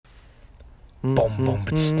Boom, boom,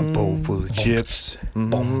 a bowl full of chips.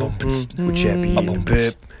 Boom, boom, with Chappie and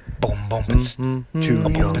Pip. Boom, boom, two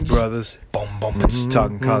young brothers. Boom, boom,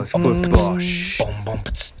 talking college football. Boom,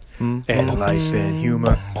 boom, and life and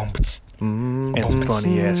humor. And some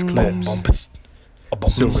funny ass clips.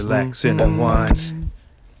 So relax and unwind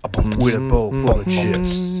with a bowl full of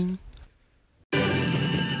chips.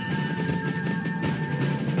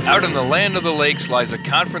 Out in the land of the lakes lies a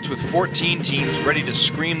conference with 14 teams ready to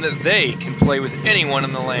scream that they can play with anyone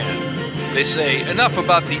in the land. They say, enough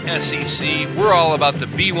about the SEC, we're all about the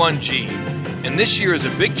B1G. And this year is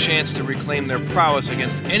a big chance to reclaim their prowess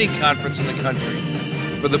against any conference in the country.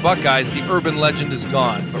 For the Buckeyes, the urban legend is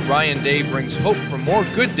gone, but Ryan Day brings hope for more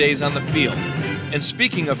good days on the field. And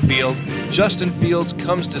speaking of field, Justin Fields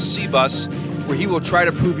comes to CBUS, where he will try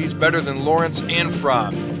to prove he's better than Lawrence and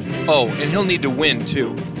Fromm. Oh, and he'll need to win,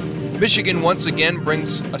 too. Michigan once again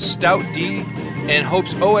brings a stout D and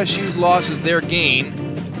hopes OSU's loss is their gain,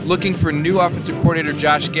 looking for new offensive coordinator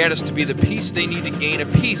Josh Gaddis to be the piece they need to gain a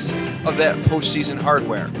piece of that postseason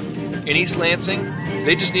hardware. In East Lansing,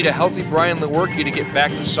 they just need a healthy Brian Lewerke to get back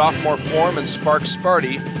to sophomore form and spark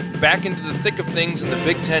Sparty back into the thick of things in the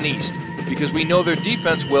Big Ten East, because we know their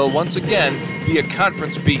defense will, once again, be a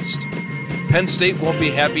conference beast. Penn State won't be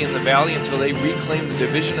happy in the Valley until they reclaim the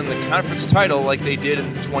division and the conference title like they did in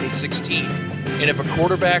 2016. And if a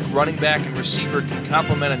quarterback, running back, and receiver can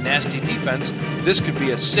complement a nasty defense, this could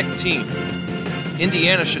be a sick team.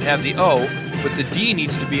 Indiana should have the O, but the D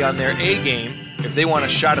needs to be on their A game if they want a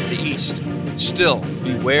shot at the East. Still,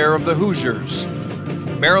 beware of the Hoosiers.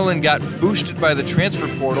 Maryland got boosted by the transfer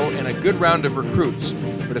portal and a good round of recruits,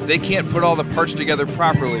 but if they can't put all the parts together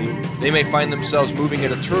properly, they may find themselves moving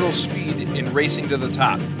at a turtle speed in racing to the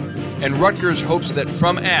top. And Rutgers hopes that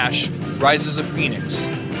from ash rises a phoenix,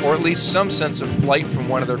 or at least some sense of flight from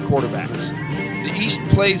one of their quarterbacks. The East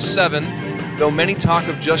plays 7, though many talk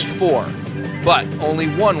of just 4, but only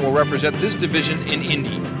one will represent this division in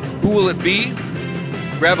Indy. Who will it be?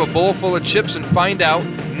 Grab a bowl full of chips and find out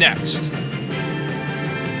next.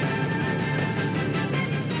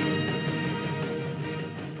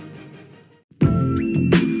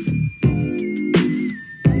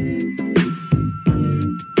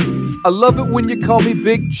 I love it when you call me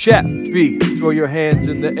Big Chappy. Throw your hands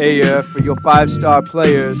in the air for your 5-star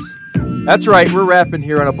players. That's right, we're rapping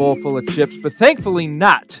here on a bowl full of chips, but thankfully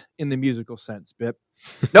not in the musical sense, Bip.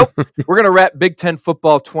 Nope, we're going to rap Big Ten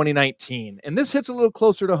football 2019. And this hits a little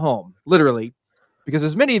closer to home, literally, because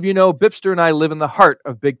as many of you know, Bipster and I live in the heart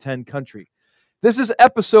of Big Ten country. This is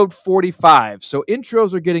episode 45, so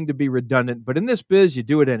intros are getting to be redundant, but in this biz, you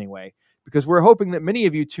do it anyway, because we're hoping that many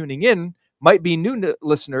of you tuning in might be new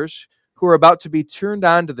listeners who are about to be turned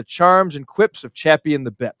on to the charms and quips of Chappie and the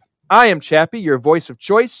Bip. I am Chappie, your voice of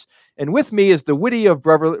choice, and with me is the witty of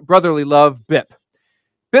brotherly love, Bip.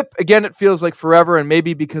 Bip, again, it feels like forever, and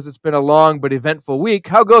maybe because it's been a long but eventful week.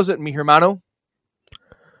 How goes it, mi hermano?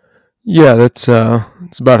 Yeah, that's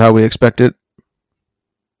it's about how we expect it.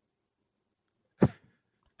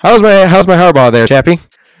 How's my Harbaugh there, Chappie?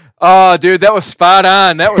 Oh, dude, that was spot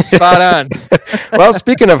on. Well,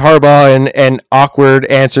 speaking of Harbaugh and awkward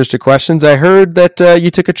answers to questions, I heard that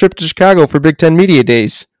you took a trip to Chicago for Big Ten Media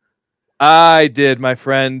Days. I did, my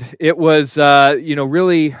friend. It was,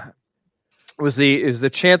 really, it was the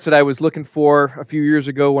chance that I was looking for a few years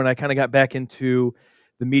ago when I kind of got back into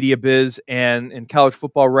the media biz and college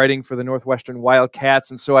football writing for the Northwestern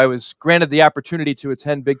Wildcats. And so I was granted the opportunity to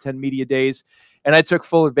attend Big Ten Media Days, and I took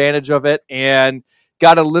full advantage of it and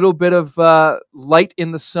got a little bit of light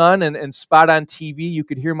in the sun and spot on TV. You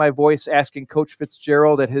could hear my voice asking Coach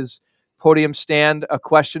Fitzgerald at his podium stand a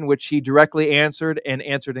question which he directly answered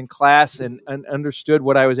in class and understood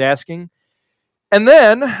what I was asking. And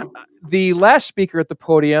then the last speaker at the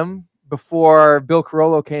podium before Bill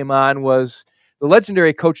Carollo came on was the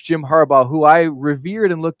legendary Coach Jim Harbaugh, who I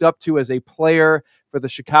revered and looked up to as a player for the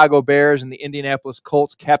Chicago Bears and the Indianapolis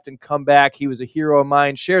Colts. Captain Comeback. He was a hero of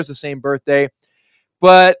mine, shares the same birthday.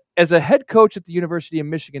 But as a head coach at the University of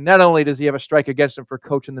Michigan, not only does he have a strike against him for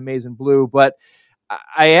coaching the Maize and Blue, but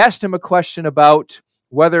I asked him a question about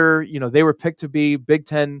whether, they were picked to be Big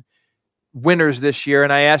Ten winners this year,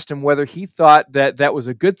 and I asked him whether he thought that was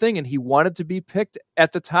a good thing and he wanted to be picked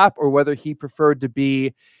at the top, or whether he preferred to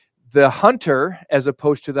be the hunter as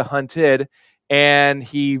opposed to the hunted, and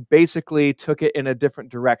he basically took it in a different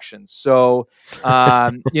direction. So,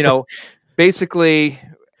 basically,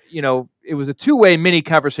 it was a two-way mini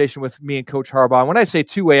conversation with me and Coach Harbaugh. And when I say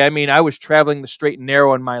two-way, I mean I was traveling the straight and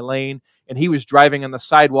narrow in my lane, and he was driving on the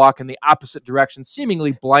sidewalk in the opposite direction,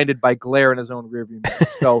 seemingly blinded by glare in his own rearview mirror.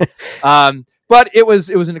 So, but it was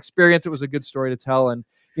an experience. It was a good story to tell. And,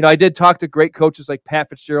 I did talk to great coaches like Pat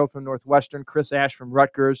Fitzgerald from Northwestern, Chris Ash from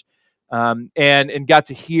Rutgers, and got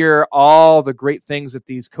to hear all the great things that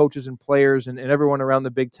these coaches and players and everyone around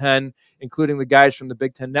the Big Ten, including the guys from the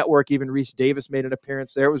Big Ten Network, even Reese Davis made an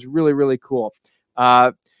appearance there. It was really, really cool.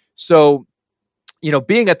 So,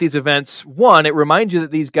 being at these events, one, it reminds you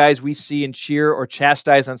that these guys we see and cheer or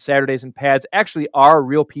chastise on Saturdays in pads actually are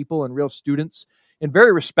real people and real students and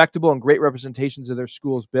very respectable and great representations of their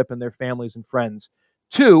school's BIP and their families and friends.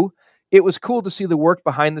 Two, it was cool to see the work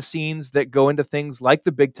behind the scenes that go into things like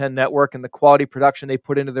the Big Ten Network and the quality production they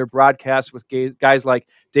put into their broadcasts with guys like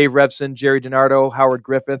Dave Revson, Jerry DiNardo, Howard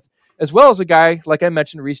Griffith, as well as a guy, like I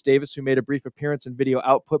mentioned, Reese Davis, who made a brief appearance in video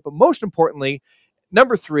output. But most importantly,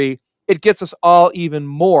 number three, it gets us all even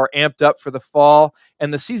more amped up for the fall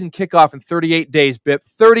and the season kickoff in 38 days, BIP.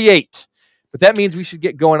 38. But that means we should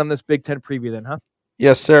get going on this Big Ten preview then, huh?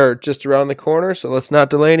 Yes, sir. Just around the corner, so let's not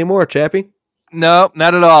delay anymore, Chappie. No,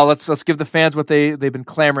 not at all. Let's give the fans what they've been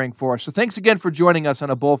clamoring for. So thanks again for joining us on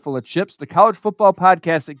A Bowl Full of Chips, the college football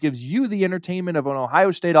podcast that gives you the entertainment of an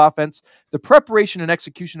Ohio State offense, the preparation and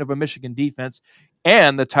execution of a Michigan defense,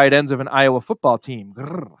 and the tight ends of an Iowa football team.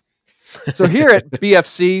 Grrr. So here at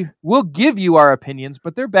BFC, we'll give you our opinions,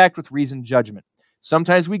 but they're backed with reasoned judgment.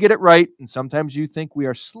 Sometimes we get it right, and sometimes you think we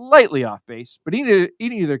are slightly off base. But in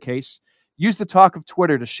either case, use the talk of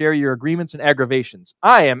Twitter to share your agreements and aggravations.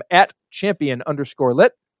 I am at champion_lit.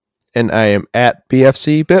 And I am at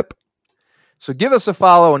BFC BIP. So give us a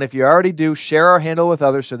follow, and if you already do, share our handle with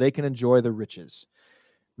others so they can enjoy the riches.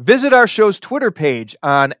 Visit our show's Twitter page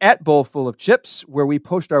on @BowlFullOfChips, where we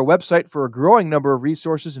post our website for a growing number of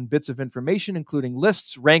resources and bits of information, including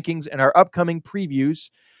lists, rankings, and our upcoming previews.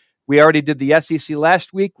 We already did the SEC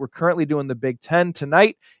last week. We're currently doing the Big Ten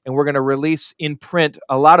tonight, and we're going to release in print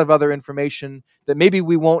a lot of other information that maybe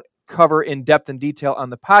we won't cover in depth and detail on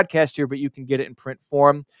the podcast here, but you can get it in print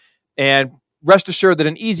form. And rest assured that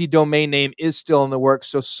an easy domain name is still in the works.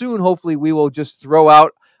 So soon, hopefully, we will just throw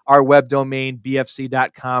out our web domain,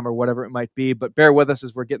 bfc.com or whatever it might be. But bear with us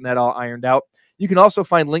as we're getting that all ironed out. You can also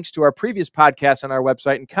find links to our previous podcasts on our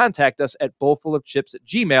website and contact us at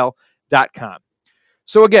bowlfulofchips@gmail.com.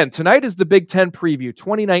 So again, tonight is the Big Ten preview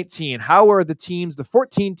 2019. How are the teams, the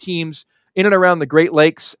 14 teams in and around the Great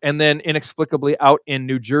Lakes and then inexplicably out in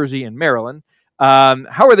New Jersey and Maryland,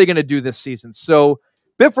 how are they going to do this season? So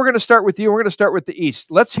Biff, we're going to start with you. We're going to start with the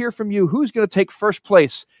East. Let's hear from you. Who's going to take first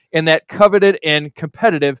place in that coveted and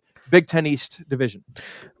competitive Big Ten East division?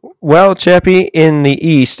 Well, Chappie, in the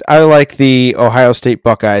East, I like the Ohio State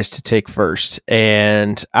Buckeyes to take first.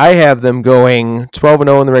 And I have them going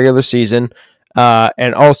 12-0 in the regular season.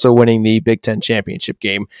 And also winning the Big Ten championship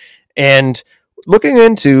game. And looking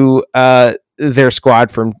into their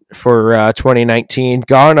squad for 2019,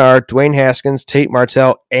 gone are Dwayne Haskins, Tate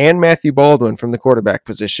Martell, and Matthew Baldwin from the quarterback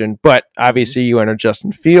position. But obviously, you enter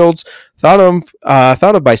Justin Fields, thought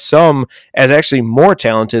of by some as actually more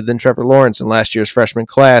talented than Trevor Lawrence in last year's freshman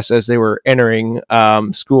class as they were entering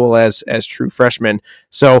school as true freshmen.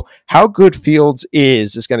 So how good Fields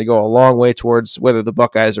is going to go a long way towards whether the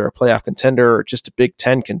Buckeyes are a playoff contender or just a Big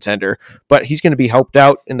Ten contender. But he's going to be helped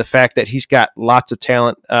out in the fact that he's got lots of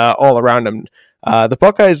talent all around him. The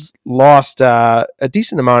Buckeyes lost a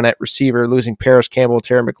decent amount at receiver, losing Paris Campbell,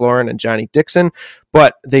 Terry McLaurin, and Johnny Dixon,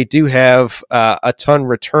 but they do have a ton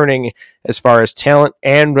returning as far as talent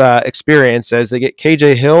and experience as they get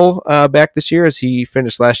KJ Hill back this year, as he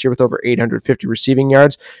finished last year with over 850 receiving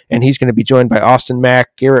yards, and he's going to be joined by Austin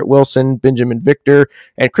Mack, Garrett Wilson, Benjamin Victor,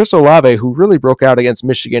 and Chris Olave, who really broke out against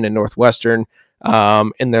Michigan and Northwestern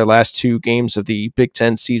in their last two games of the Big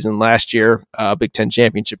Ten season last year, Big Ten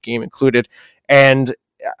championship game included. And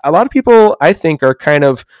a lot of people, I think, are kind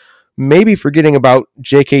of maybe forgetting about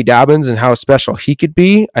J.K. Dobbins and how special he could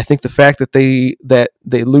be. I think the fact that they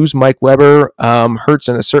lose Mike Weber hurts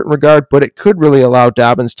in a certain regard, but it could really allow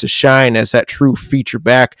Dobbins to shine as that true feature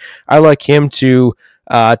back. I like him to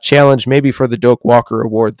challenge maybe for the Doak Walker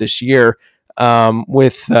Award this year,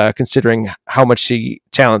 with considering how much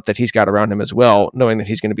talent that he's got around him as well, knowing that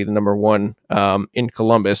he's going to be the number one in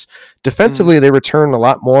Columbus. Defensively, they return a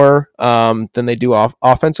lot more than they do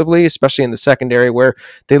offensively, especially in the secondary, where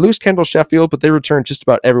they lose Kendall Sheffield, but they return just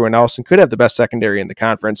about everyone else and could have the best secondary in the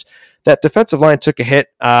conference. That defensive line took a hit,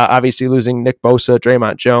 obviously losing Nick Bosa,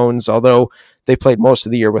 Draymond Jones, although they played most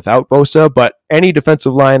of the year without Bosa, but any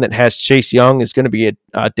defensive line that has Chase Young is going to be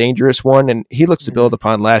a dangerous one, and he looks to build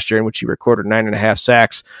upon last year in which he recorded 9.5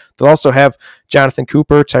 sacks. They'll also have Jonathan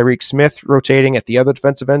Cooper, Tyreek Smith rotating at the other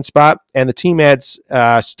defensive end spot, and the team adds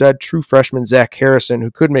stud true freshman Zach Harrison,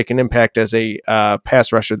 who could make an impact as a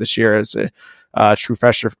pass rusher this year as a true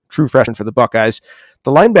freshman for the Buckeyes.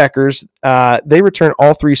 The linebackers, they return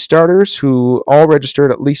all 3 starters who all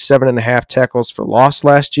registered at least 7.5 tackles for loss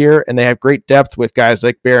last year, and they have great depth with guys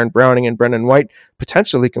like Baron Browning and Brendan White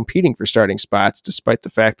potentially competing for starting spots, despite the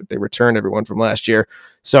fact that they returned everyone from last year.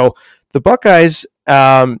 So the Buckeyes,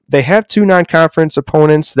 they have 2 non-conference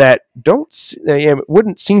opponents that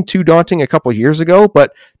wouldn't seem too daunting a couple years ago,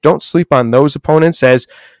 but don't sleep on those opponents, as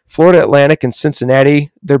Florida Atlantic and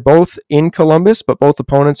Cincinnati, they're both in Columbus, but both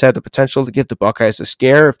opponents have the potential to give the Buckeyes a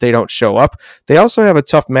scare if they don't show up. They also have a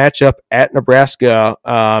tough matchup at Nebraska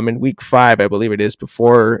in week 5, I believe it is,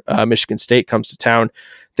 before Michigan State comes to town.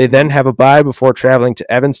 They then have a bye before traveling to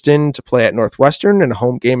Evanston to play at Northwestern and a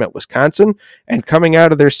home game at Wisconsin. And coming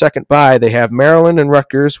out of their second bye, they have Maryland and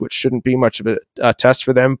Rutgers, which shouldn't be much of a test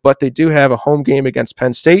for them, but they do have a home game against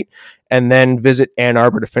Penn State and then visit Ann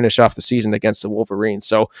Arbor to finish off the season against the Wolverines.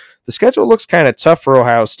 So the schedule looks kind of tough for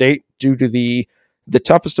Ohio State due to the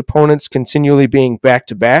toughest opponents continually being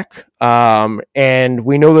back-to-back. And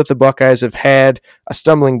we know that the Buckeyes have had a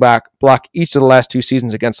stumbling block each of the last 2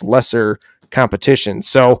 seasons against lesser competition.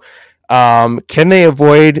 So can they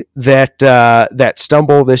avoid that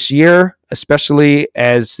stumble this year, especially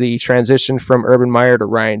as the transition from Urban Meyer to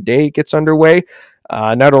Ryan Day gets underway?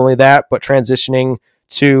 Not only that, but transitioning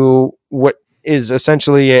to what is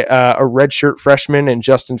essentially a redshirt freshman in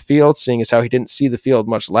Justin Fields, seeing as how he didn't see the field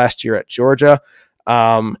much last year at Georgia.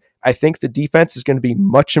 I think the defense is going to be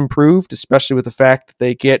much improved, especially with the fact that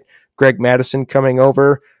they get Greg Madison coming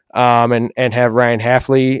over and have Ryan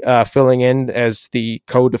Hafley filling in as the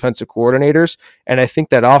co-defensive coordinators. And I think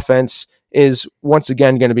that offense is once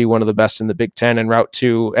again going to be one of the best in the Big Ten en route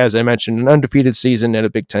to, as I mentioned, an undefeated season and a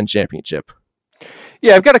Big Ten championship.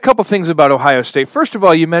 Yeah, I've got a couple things about Ohio State. First of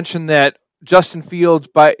all, you mentioned that Justin Fields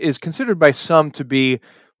is considered by some to be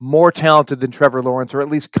more talented than Trevor Lawrence, or at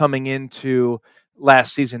least coming into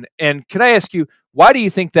last season. And can I ask you, why do you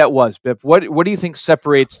think that was, Bip? What do you think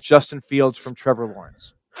separates Justin Fields from Trevor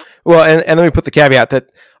Lawrence? Well, and let me put the caveat that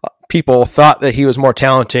people thought that he was more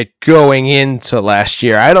talented going into last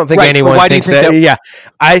year. I don't think anyone thinks that. Yeah,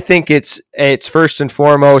 I think it's first and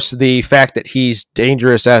foremost the fact that he's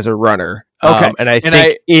dangerous as a runner. Okay, and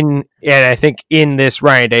I think in this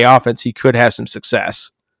Ryan Day offense, he could have some success.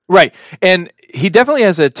 Right, and he definitely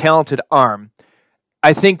has a talented arm.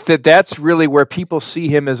 I think that's really where people see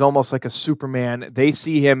him as almost like a Superman. They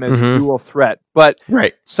see him as a dual threat. But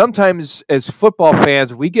sometimes as football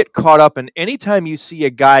fans, we get caught up in anytime you see a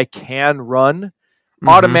guy can run,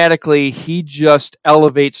 automatically he just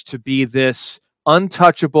elevates to be this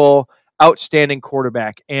untouchable, outstanding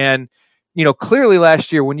quarterback. And, clearly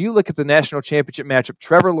last year, when you look at the national championship matchup,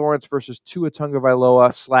 Trevor Lawrence versus Tua Tagovailoa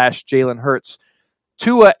 / Jalen Hurts,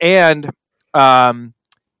 Tua and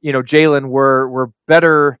Jalen were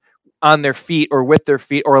better on their feet or with their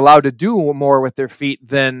feet or allowed to do more with their feet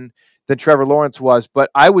than Trevor Lawrence was. But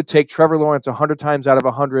I would take Trevor Lawrence 100 times out of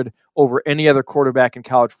 100 over any other quarterback in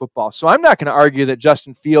college football. So I'm not going to argue that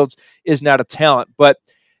Justin Fields is not a talent, but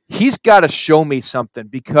he's got to show me something,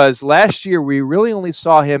 because last year we really only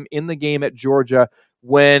saw him in the game at Georgia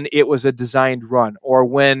when it was a designed run, or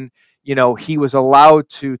when, he was allowed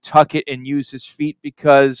to tuck it and use his feet,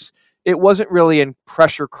 because it wasn't really in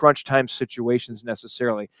pressure crunch time situations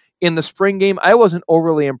necessarily. In the spring game, I wasn't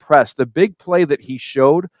overly impressed. The big play that he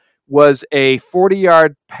showed was a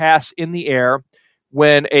 40-yard pass in the air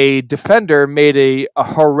when a defender made a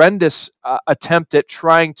horrendous attempt at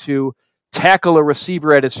trying to tackle a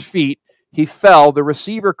receiver at his feet. He fell. The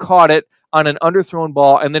receiver caught it on an underthrown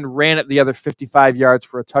ball and then ran it the other 55 yards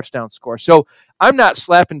for a touchdown score. So I'm not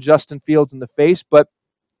slapping Justin Fields in the face, but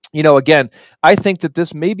again, I think that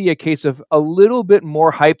this may be a case of a little bit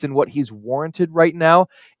more hype than what he's warranted right now,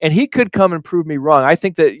 and he could come and prove me wrong. I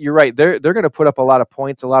think that you're right. They're going to put up a lot of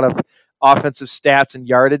points, a lot of offensive stats and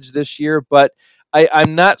yardage this year, but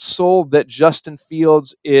I'm not sold that Justin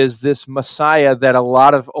Fields is this messiah that a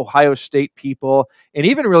lot of Ohio State people, and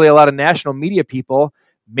even really a lot of national media people,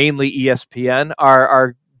 mainly ESPN,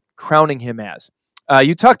 are crowning him as.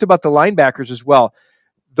 You talked about the linebackers as well.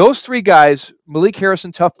 Those 3 guys, Malik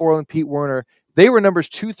Harrison, Tuf Borland, Pete Werner, they were numbers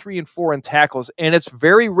 2, 3, and 4 in tackles, and it's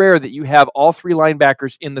very rare that you have all 3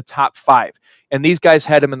 linebackers in the top 5, and these guys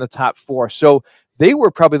had them in the top 4. So they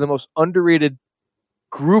were probably the most underrated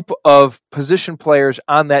group of position players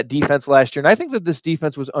on that defense last year. And I think that this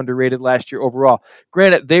defense was underrated last year overall.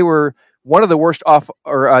 Granted, they were one of the worst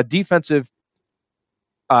defensive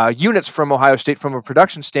units from Ohio State from a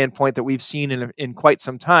production standpoint that we've seen in quite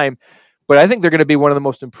some time. But I think they're going to be one of the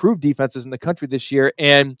most improved defenses in the country this year.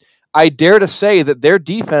 And I dare to say that their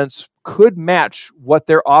defense could match what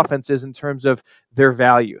their offense is in terms of their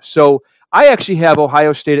value. So I actually have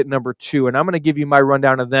Ohio State at number 2, and I'm going to give you my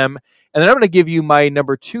rundown of them. And then I'm going to give you my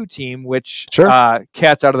number 2 team, which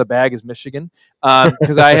cat's out of the bag is Michigan,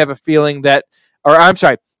 because I have a feeling that, or I'm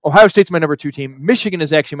sorry, Ohio State's my number 2 team. Michigan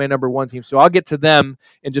is actually my number 1 team. So I'll get to them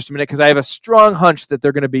in just a minute because I have a strong hunch that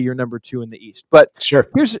they're going to be your number 2 in the East. But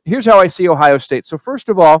here's how I see Ohio State. So first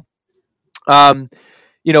of all,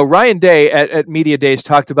 Ryan Day at Media Days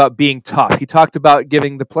talked about being tough. He talked about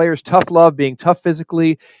giving the players tough love, being tough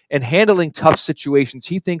physically, and handling tough situations.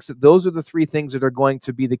 He thinks that those are the 3 things that are going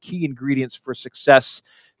to be the key ingredients for success,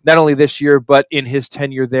 not only this year, but in his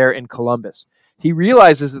tenure there in Columbus. He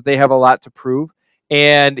realizes that they have a lot to prove,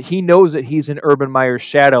 and he knows that he's in Urban Meyer's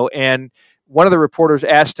shadow. And one of the reporters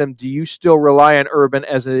asked him, do you still rely on Urban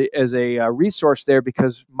as a resource there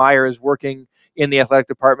because Meyer is working in the athletic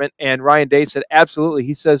department? And Ryan Day said, absolutely.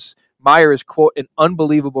 He says Meyer is, quote, an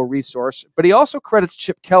unbelievable resource. But he also credits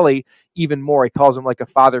Chip Kelly even more. He calls him like a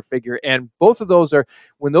father figure. And both of those are,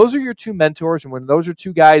 when those are your 2 mentors and when those are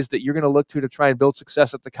 2 guys that you're going to look to try and build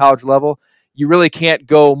success at the college level, you really can't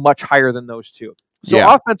go much higher than those 2. So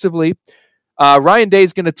offensively, Ryan Day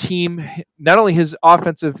is going to team not only his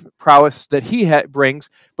offensive prowess that he brings,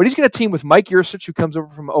 but he's going to team with Mike Yurcich, who comes over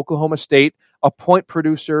from Oklahoma State, a point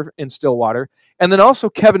producer in Stillwater, and then also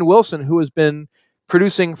Kevin Wilson, who has been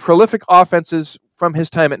producing prolific offenses from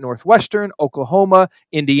his time at Northwestern, Oklahoma,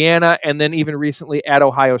 Indiana, and then even recently at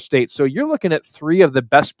Ohio State. So you're looking at 3 of the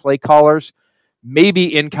best play callers,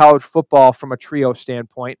 maybe in college football from a trio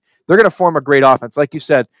standpoint. They're going to form a great offense. Like you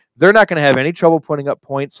said, they're not going to have any trouble putting up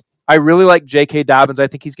points. I really like J.K. Dobbins. I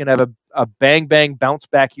think he's going to have a bang bounce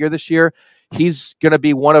back year this year. He's going to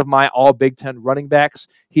be one of my all Big Ten running backs.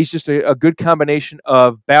 He's just a good combination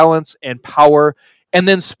of balance and power and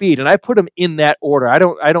then speed. And I put him in that order. I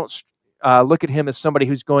don't look at him as somebody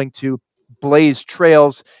who's going to blaze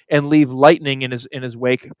trails and leave lightning in his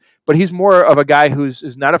wake. But he's more of a guy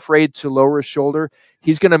who's not afraid to lower his shoulder.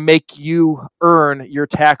 He's going to make you earn your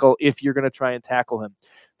tackle if you're going to try and tackle him.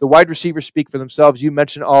 The wide receivers speak for themselves. You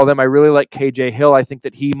mentioned all of them. I really like KJ Hill. I think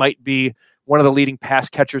that he might be one of the leading pass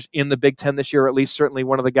catchers in the Big Ten this year, or at least certainly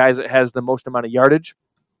one of the guys that has the most amount of yardage.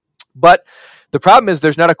 But the problem is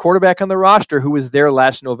there's not a quarterback on the roster who was there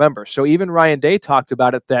last November. So even Ryan Day talked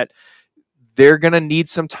about it, that they're going to need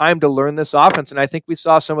some time to learn this offense. And I think we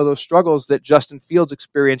saw some of those struggles that Justin Fields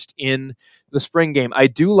experienced in the spring game. I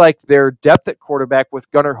do like their depth at quarterback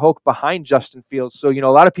with Gunnar Hoke behind Justin Fields. So, a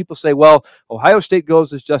lot of people say, well, Ohio State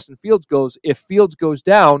goes as Justin Fields goes. If Fields goes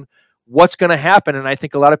down, what's going to happen? And I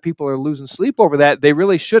think a lot of people are losing sleep over that. They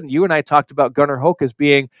really shouldn't. You and I talked about Gunnar Hoke as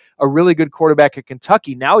being a really good quarterback at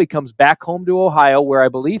Kentucky. Now he comes back home to Ohio, where I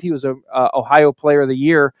believe he was a Ohio Player of the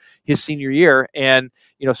Year his senior year. And,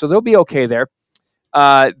 so they'll be okay there.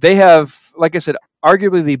 They have, like I said,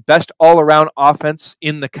 arguably the best all-around offense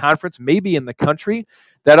in the conference, maybe in the country.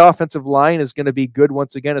 That offensive line is going to be good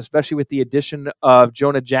once again, especially with the addition of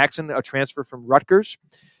Jonah Jackson, a transfer from Rutgers.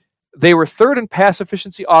 They were 3rd in pass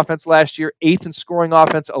efficiency offense last year, 8th in scoring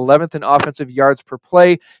offense, 11th in offensive yards per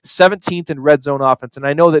play, 17th in red zone offense. And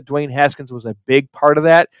I know that Dwayne Haskins was a big part of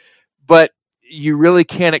that, but you really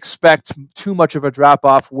can't expect too much of a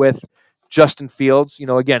drop-off with Justin Fields.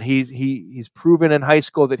 Again, he's proven in high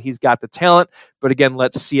school that he's got the talent, but again,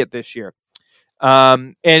 let's see it this year.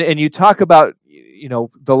 And you talk about,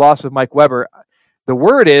 the loss of Mike Weber. The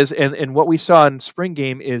word is, and what we saw in spring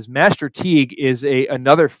game is Master Teague is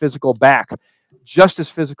another physical back, just as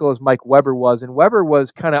physical as Mike Weber was. And Weber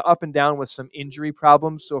was kind of up and down with some injury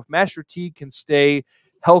problems. So if Master Teague can stay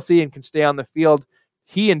healthy and can stay on the field,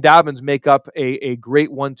 he and Dobbins make up a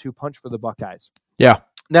great 1-2 punch for the Buckeyes. Yeah.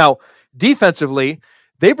 Now, defensively,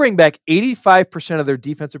 they bring back 85% of their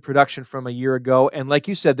defensive production from a year ago. And like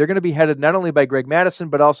you said, they're going to be headed not only by Greg Madison,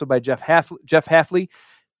 but also by Jeff Hafley.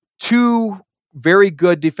 2 very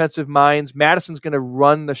good defensive minds. Madison's going to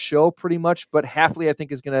run the show pretty much, but Hafley, I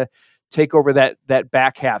think, is going to take over that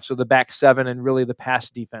back half, so the back 7 and really the pass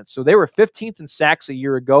defense. So they were 15th in sacks a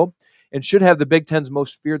year ago and should have the Big Ten's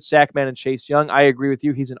most feared sack man in Chase Young. I agree with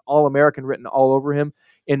you. He's an All-American written all over him.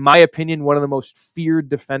 In my opinion, one of the most feared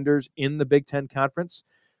defenders in the Big Ten Conference.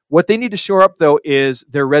 What they need to shore up, though, is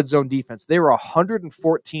their red zone defense. They were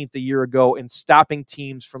 114th a year ago in stopping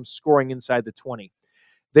teams from scoring inside the 20.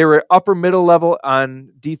 They were upper middle level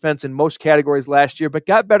on defense in most categories last year, but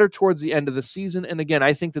got better towards the end of the season. And again,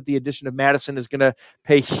 I think that the addition of Madison is going to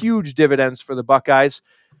pay huge dividends for the Buckeyes.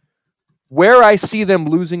 Where I see them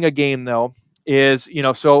losing a game, though, is,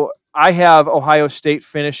 so I have Ohio State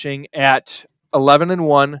finishing at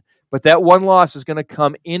 11-1, but that one loss is going to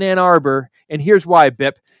come in Ann Arbor. And here's why,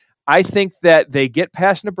 Bip. I think that they get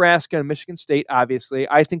past Nebraska and Michigan State, obviously.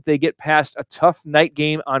 I think they get past a tough night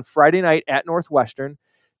game on Friday night at Northwestern.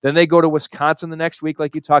 Then they go to Wisconsin the next week,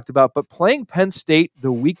 like you talked about. But playing Penn State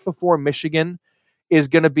the week before Michigan is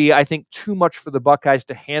going to be, I think, too much for the Buckeyes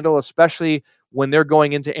to handle, especially when they're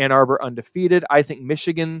going into Ann Arbor undefeated. I think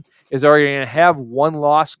Michigan is already going to have one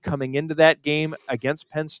loss coming into that game against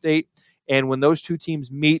Penn State. And when those two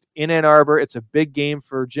teams meet in Ann Arbor, it's a big game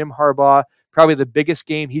for Jim Harbaugh, probably the biggest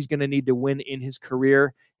game he's going to need to win in his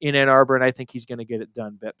career in Ann Arbor, and I think he's going to get it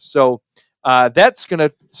done, Bip. So that's going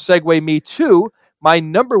to segue me to my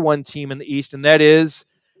number one team in the East, and that is,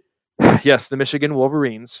 yes, the Michigan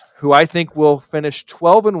Wolverines, who I think will finish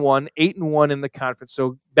 12-1, 8-1 in the conference.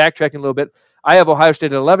 So backtracking a little bit, I have Ohio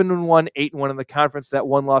State at 11-1, 8-1 in the conference, that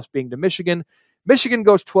one loss being to Michigan. Michigan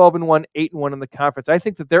goes 12-1, 8-1 in the conference. I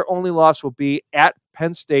think that their only loss will be at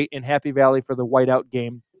Penn State in Happy Valley for the whiteout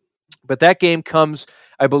game. But that game comes,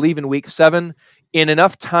 I believe, in week 7, in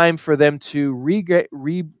enough time for them to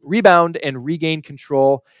rebound and regain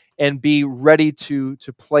control and be ready to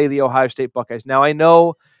play the Ohio State Buckeyes. Now, I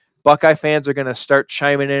know Buckeye fans are going to start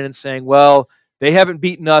chiming in and saying, well, they haven't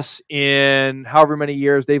beaten us in however many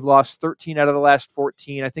years. They've lost 13 out of the last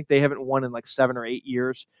 14. I think they haven't won in like 7 or 8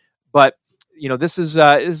 years. But this is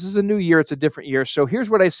a new year. It's a different year. So here's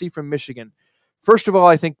what I see from Michigan. First of all,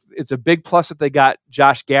 I think it's a big plus that they got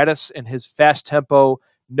Josh Gaddis and his fast tempo,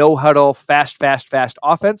 no huddle, fast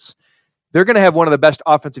offense. They're going to have one of the best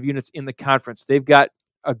offensive units in the conference. They've got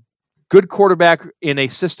a good quarterback in a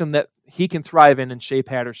system that he can thrive in Shea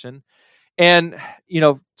Patterson. And,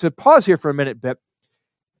 to pause here for a minute, Bip,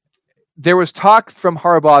 there was talk from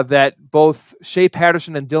Harbaugh that both Shea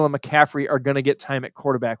Patterson and Dylan McCaffrey are going to get time at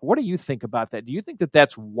quarterback. What do you think about that? Do you think that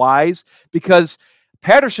that's wise? Because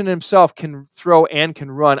Patterson himself can throw and can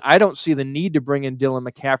run. I don't see the need to bring in Dylan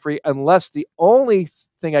McCaffrey unless the only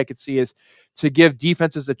thing I could see is to give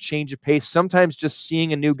defenses a change of pace. Sometimes just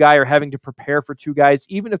seeing a new guy or having to prepare for two guys,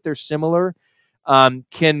 even if they're similar,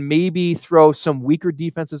 can maybe throw some weaker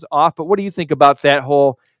defenses off. But what do you think about that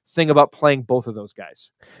whole thing about playing both of those guys?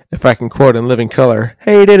 If I can quote in living color,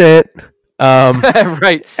 hated it.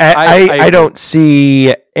 Right. I don't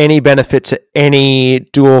see any benefit to any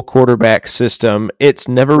dual quarterback system. It's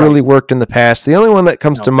never really worked in the past. The only one that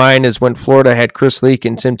comes to mind is when Florida had Chris Leak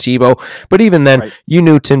and Tim Tebow. But even then, you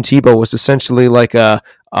knew Tim Tebow was essentially like a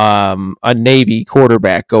Navy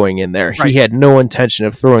quarterback going in there. Right. He had no intention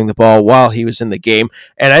of throwing the ball while he was in the game.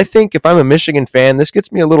 And I think if I'm a Michigan fan, this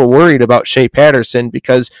gets me a little worried about Shea Patterson,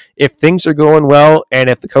 because if things are going well and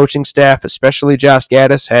if the coaching staff, especially Josh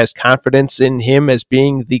Gaddis, has confidence in him as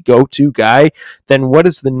being the go-to guy, then what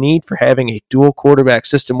is the need for having a dual quarterback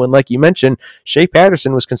system when, like you mentioned, Shea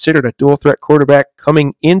Patterson was considered a dual threat quarterback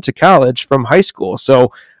coming into college from high school?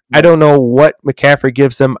 So I don't know what McCaffrey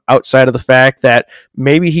gives them outside of the fact that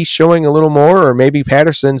maybe he's showing a little more, or maybe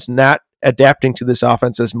Patterson's not adapting to this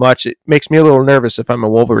offense as much. It makes me a little nervous if I'm a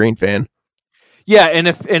Wolverine fan. Yeah, and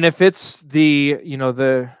if it's the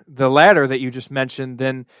the latter that you just mentioned,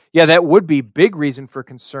 then that would be big reason for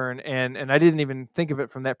concern. And I didn't even think of it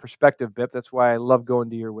from that perspective, Bip. That's why I love going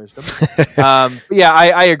to your wisdom.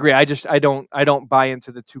 I agree. I don't buy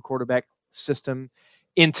into the two quarterback system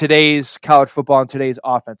in today's college football and today's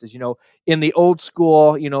offenses. In the old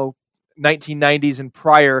school, 1990s and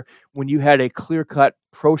prior, when you had a clear-cut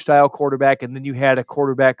pro-style quarterback and then you had a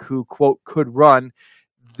quarterback who, quote, could run,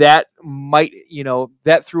 that might,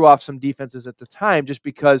 that threw off some defenses at the time just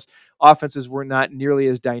because offenses were not nearly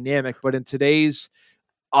as dynamic. But in today's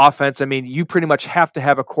offense, I mean, you pretty much have to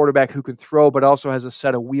have a quarterback who can throw, but also has a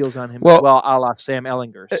set of wheels on him as well, a la Sam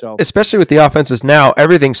Ehlinger. So, especially with the offenses now,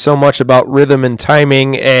 everything's so much about rhythm and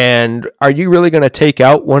timing. And are you really going to take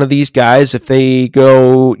out one of these guys if they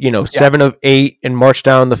go, 7 of 8 and march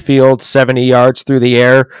down the field 70 yards through the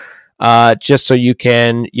air, just so you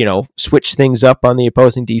can, switch things up on the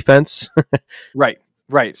opposing defense? Right.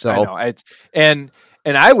 So, I know.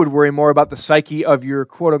 And I would worry more about the psyche of your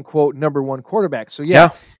quote-unquote number one quarterback. So,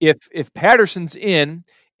 if Patterson's in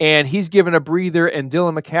and he's given a breather and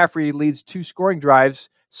Dylan McCaffrey leads 2 scoring drives,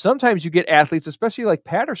 sometimes you get athletes, especially like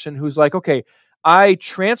Patterson, who's like, okay, I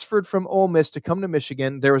transferred from Ole Miss to come to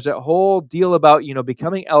Michigan. There was a whole deal about,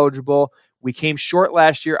 becoming eligible. We came short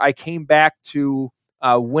last year. I came back to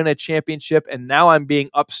win a championship, and now I'm being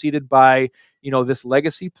upseated by this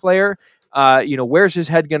legacy player. Where's his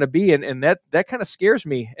head going to be? And that kind of scares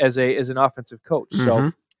me as an offensive coach.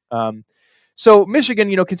 Mm-hmm. So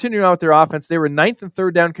Michigan, continuing on with their offense, they were 9th and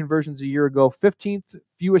third down conversions a year ago, 15th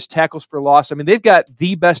fewest tackles for loss. I mean, they've got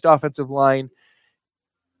the best offensive line,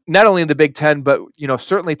 not only in the Big Ten, but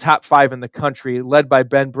certainly top 5 in the country, led by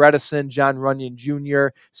Ben Bredesen, John Runyon Jr.,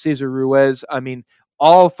 Cesar Ruiz. I mean,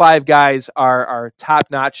 all 5 guys are top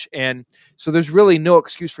notch, and so there's really no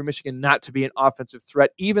excuse for Michigan not to be an offensive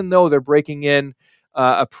threat, even though they're breaking in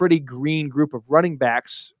a pretty green group of running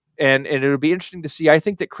backs. And it'll be interesting to see. I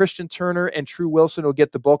think that Christian Turner and True Wilson will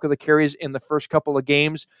get the bulk of the carries in the first couple of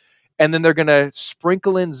games. And then they're going to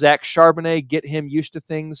sprinkle in Zach Charbonnet, get him used to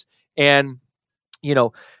things. And,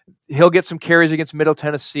 he'll get some carries against Middle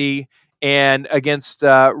Tennessee and against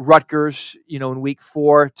Rutgers, in week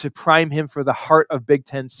 4 to prime him for the heart of Big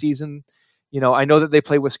Ten season. I know that they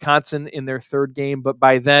play Wisconsin in their 3rd game, but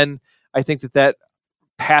by then I think that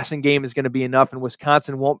passing game is going to be enough, and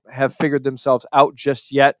Wisconsin won't have figured themselves out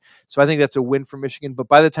just yet. So I think that's a win for Michigan. But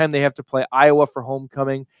by the time they have to play Iowa for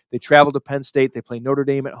homecoming, they travel to Penn State, they play Notre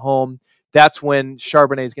Dame at home. That's when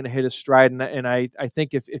Charbonnet is going to hit his stride. And I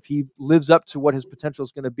think if he lives up to what his potential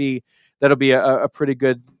is going to be, that'll be a pretty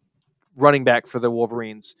good running back for the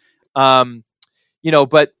Wolverines.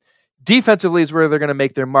 But defensively is where they're going to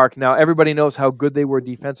make their mark. Now, everybody knows how good they were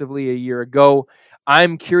defensively a year ago.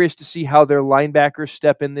 I'm curious to see how their linebackers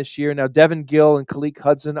step in this year. Now, Devin Gill and Khaleke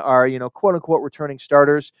Hudson are, quote-unquote returning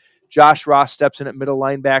starters. Josh Ross steps in at middle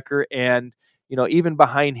linebacker, and, even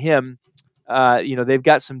behind him, they've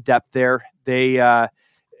got some depth there. They,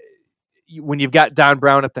 when you've got Don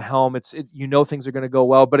Brown at the helm, things are going to go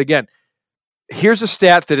well. But again, here's a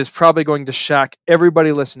stat that is probably going to shock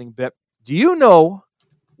everybody listening, Bip. Do you know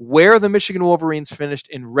where the Michigan Wolverines finished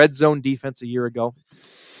in red zone defense a year ago?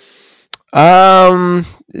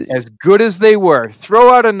 As good as they were,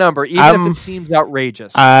 throw out a number, even if it seems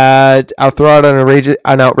outrageous. I'll throw out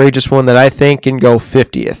an outrageous one that I think can go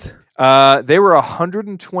 50th. They were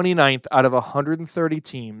 129th out of 130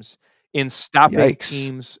 teams in stopping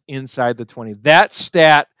teams inside the 20. That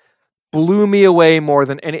stat blew me away more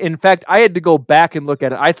than, and in fact, I had to go back and look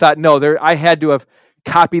at it. I thought, I had to have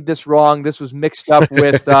copied this wrong. This was mixed up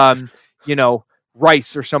with,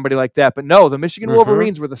 Rice or somebody like that. But no, the Michigan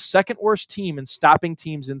Wolverines were the 2nd worst team in stopping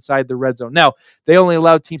teams inside the red zone. Now, they only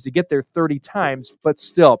allowed teams to get there 30 times, but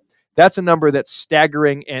still, that's a number that's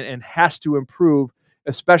staggering and has to improve,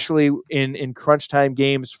 especially in crunch time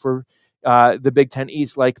games for the Big Ten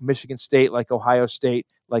East, like Michigan State, like Ohio State,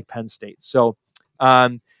 like Penn State. So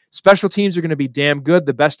special teams are going to be damn good,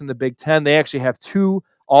 the best in the Big Ten. They actually have 2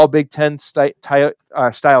 all Big Ten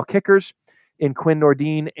style kickers in Quinn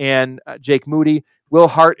Nordine and Jake Moody. Will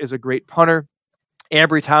Hart is a great punter.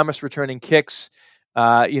 Ambry Thomas returning kicks.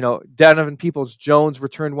 Donovan Peoples-Jones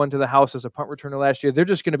returned one to the house as a punt returner last year. They're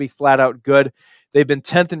just going to be flat out good. They've been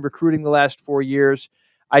 10th in recruiting the last 4 years.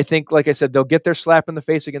 I think, like I said, they'll get their slap in the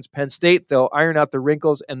face against Penn State. They'll iron out the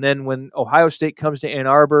wrinkles. And then when Ohio State comes to Ann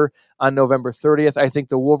Arbor on November 30th, I think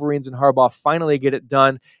the Wolverines and Harbaugh finally get it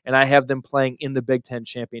done. And I have them playing in the Big Ten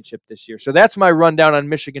championship this year. So that's my rundown on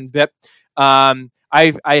Michigan, Bip. I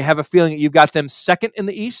have a feeling that you've got them 2nd in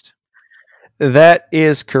the East. That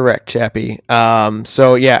is correct, Chappie. I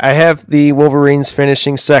have the Wolverines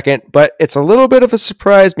finishing 2nd, but it's a little bit of a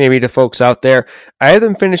surprise maybe to folks out there. I have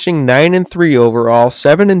them finishing 9-3 overall,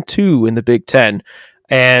 7-2 in the Big Ten,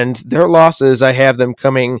 and their losses, I have them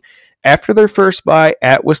coming after their first bye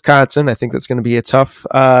at Wisconsin. I think that's going to be a tough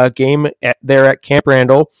game there at Camp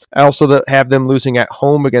Randall. I also have them losing at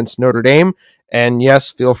home against Notre Dame. And yes,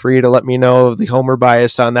 feel free to let me know the homer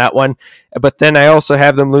bias on that one. But then I also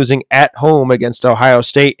have them losing at home against Ohio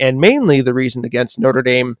State, and mainly the reason against Notre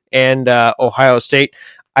Dame and Ohio State.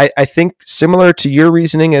 I think similar to your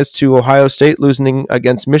reasoning as to Ohio State losing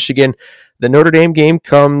against Michigan, the Notre Dame game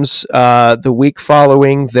comes the week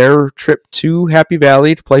following their trip to Happy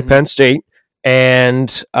Valley to play Penn State.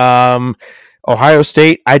 And Ohio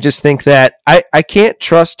State, I just think that I can't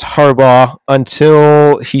trust Harbaugh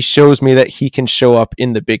until he shows me that he can show up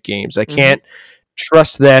in the big games. I can't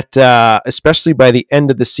trust that, especially by the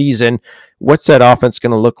end of the season. What's that offense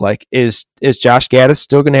going to look like? Is Josh Gaddis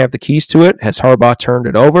still going to have the keys to it? Has Harbaugh turned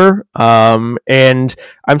it over? And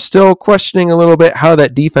I'm still questioning a little bit how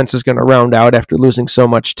that defense is going to round out after losing so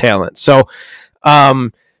much talent. So,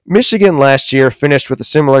 Michigan last year finished with a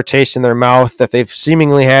similar taste in their mouth that they've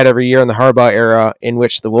seemingly had every year in the Harbaugh era, in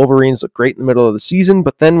which the Wolverines looked great in the middle of the season,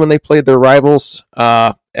 but then when they played their rivals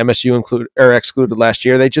MSU excluded last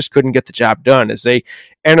year. They just couldn't get the job done as they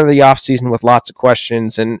enter the offseason with lots of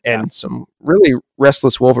questions and some really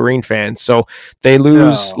restless Wolverine fans. So they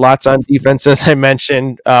lose lots on defense, as I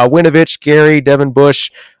mentioned. Winovich, Gary, Devin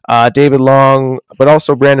Bush, David Long, but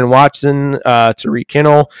also Brandon Watson, Tariq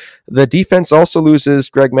Kinnell. The defense also loses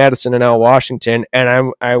Greg Madison and Al Washington,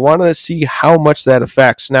 and I want to see how much that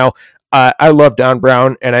affects. Now, I love Don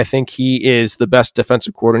Brown, and I think he is the best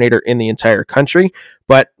defensive coordinator in the entire country,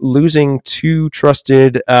 but losing two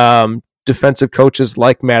trusted defensive coaches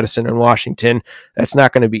like Madison and Washington, that's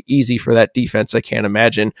not going to be easy for that defense, I can't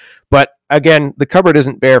imagine. But again, the cupboard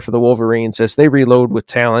isn't bare for the Wolverines as they reload with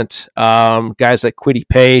talent. Guys like Kwity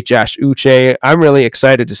Paye, Josh Uche. I'm really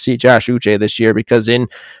excited to see Josh Uche this year because in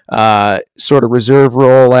sort of reserve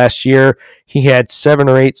role last year, he had 7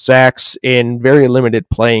 or 8 sacks in very limited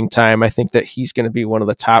playing time. I think that he's going to be one of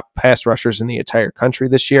the top pass rushers in the entire country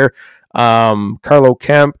this year. Carlo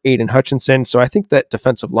Kemp, Aiden Hutchinson. So I think that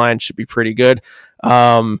defensive line should be pretty good.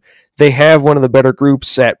 They have one of the better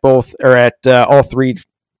groups at all 3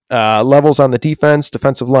 levels on the defense: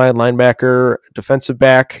 defensive line, linebacker, defensive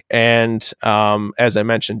back, and as I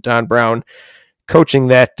mentioned, Don Brown coaching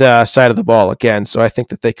that side of the ball again. So I think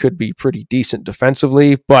that they could be pretty decent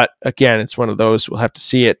defensively, but again, it's one of those, we'll have to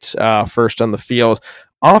see it first on the field.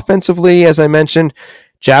 Offensively, as I mentioned,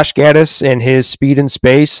 Josh Gaddis and his speed and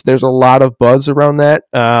space, there's a lot of buzz around that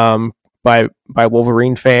by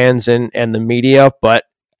Wolverine fans and the media, but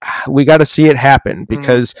we got to see it happen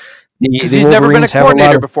because he's never been a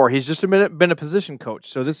coordinator before. He's just been a position coach.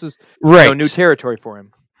 So this is new territory for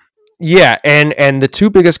him. Yeah, and the two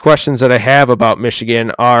biggest questions that I have about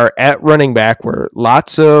Michigan are at running back, where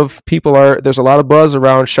lots of people there's a lot of buzz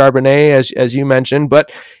around Charbonnet, as you mentioned,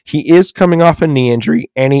 but he is coming off a knee injury,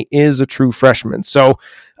 and he is a true freshman. So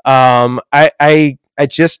I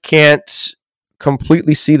just can't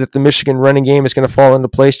completely see that the Michigan running game is going to fall into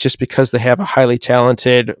place just because they have a highly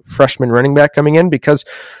talented freshman running back coming in, because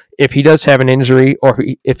if he does have an injury or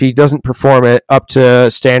if he doesn't perform it up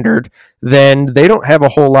to standard, then they don't have a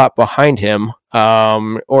whole lot behind him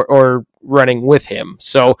or running with him.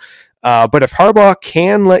 So, but if Harbaugh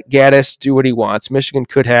can let Gaddis do what he wants, Michigan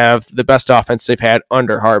could have the best offense they've had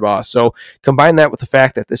under Harbaugh. So combine that with the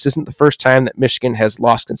fact that this isn't the first time that Michigan has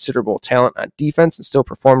lost considerable talent on defense and still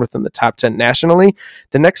performed within the top 10 nationally.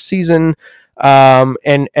 The next season,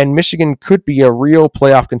 and Michigan could be a real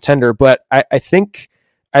playoff contender, but I think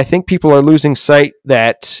people are losing sight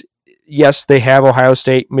that, yes, they have Ohio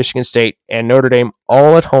State, Michigan State, and Notre Dame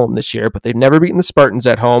all at home this year, but they've never beaten the Spartans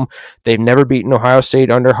at home. They've never beaten Ohio State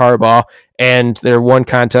under Harbaugh, and their one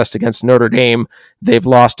contest against Notre Dame, they've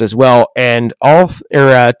lost as well. And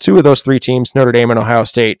two of those 3 teams, Notre Dame and Ohio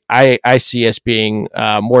State, I see as being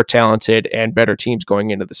more talented and better teams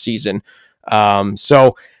going into the season.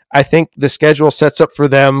 So I think the schedule sets up for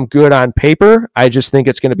them good on paper. I just think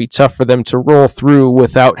it's going to be tough for them to roll through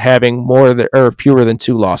without having fewer than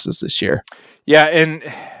 2 losses this year. Yeah, and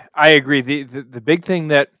I agree. The big thing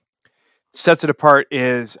that sets it apart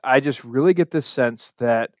is I just really get this sense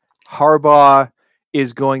that Harbaugh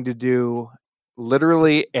is going to do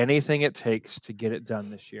literally anything it takes to get it done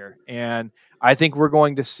this year. And I think we're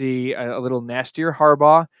going to see a little nastier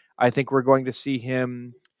Harbaugh. I think we're going to see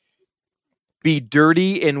him be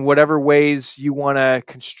dirty in whatever ways you want to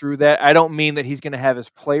construe that. I don't mean that he's going to have his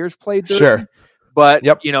players play dirty, sure, but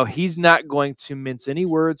he's not going to mince any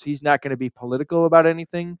words. He's not going to be political about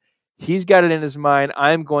anything. He's got it in his mind.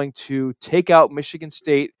 I'm going to take out Michigan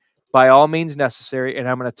State by all means necessary, and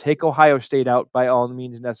I'm going to take Ohio State out by all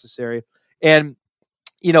means necessary. And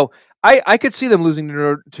I could see them losing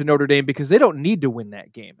to Notre Dame because they don't need to win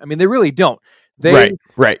that game. I mean, they really don't.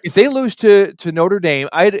 Right. If they lose to Notre Dame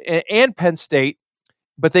and Penn State,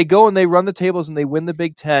 but they go and they run the tables and they win the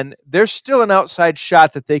Big Ten, there's still an outside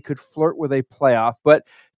shot that they could flirt with a playoff. But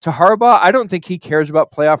to Harbaugh, I don't think he cares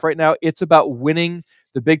about playoff right now. It's about winning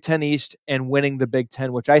the Big Ten East and winning the Big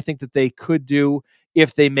Ten, which I think that they could do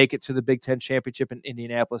if they make it to the Big Ten championship in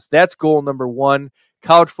Indianapolis. That's goal number 1.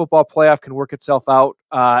 College football playoff can work itself out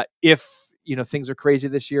if things are crazy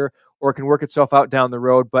this year, or it can work itself out down the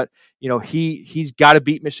road. But he's got to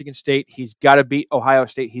beat Michigan State. He's got to beat Ohio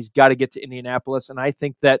State. He's got to get to Indianapolis. And I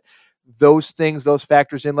think that those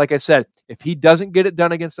factors in, like I said, if he doesn't get it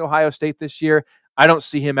done against Ohio State this year, I don't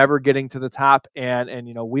see him ever getting to the top. And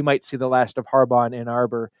we might see the last of Harbaugh in Ann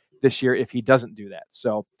Arbor this year if he doesn't do that.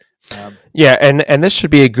 So, and this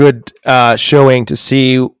should be a good showing to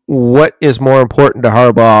see what is more important to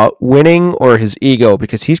Harbaugh, winning or his ego,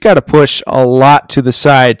 because he's got to push a lot to the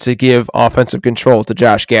side to give offensive control to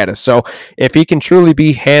Josh Gaddis. So if he can truly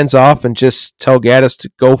be hands off and just tell Gaddis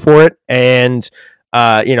to go for it and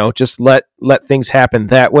just let things happen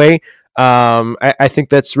that way. I think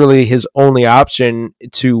that's really his only option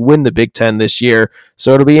to win the Big Ten this year.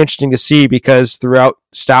 So it'll be interesting to see, because throughout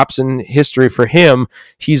stops in history for him,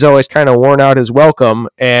 he's always kind of worn out his welcome,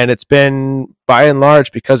 and it's been by and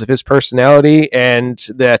large because of his personality and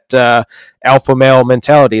that alpha male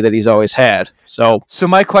mentality that he's always had. So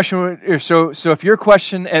my question, so if your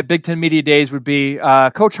question at Big Ten Media Days would be,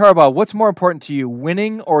 Coach Harbaugh, what's more important to you,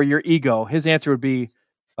 winning or your ego? His answer would be,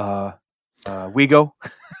 we go.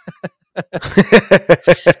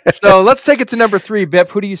 So let's take it to number 3, Bip.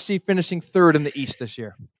 Who do you see finishing third in the East this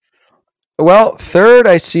year? Well, third,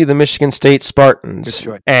 I see the Michigan State Spartans,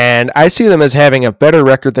 and I see them as having a better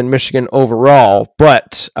record than Michigan overall,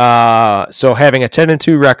 but so having a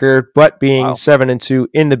 10-2 record, but being 7-2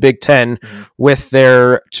 in the Big Ten, with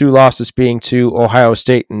their 2 losses being to Ohio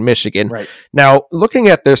State and Michigan. Right. Now, looking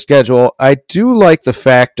at their schedule, I do like the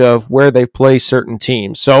fact of where they play certain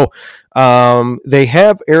teams. So they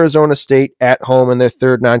have Arizona State at home in their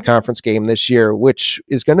third non-conference game this year, which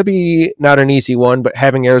is going to be not an easy one, but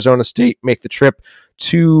having Arizona State make the trip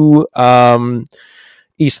to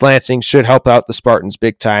East Lansing should help out the Spartans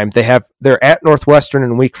big time. They're at Northwestern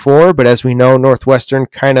in week 4, but as we know, Northwestern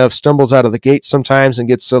kind of stumbles out of the gate sometimes and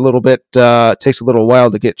gets a little bit, takes a little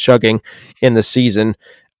while to get chugging in the season.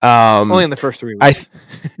 Only in the first 3 weeks.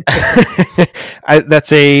 That's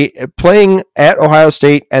playing at Ohio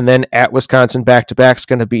State and then at Wisconsin back-to-back is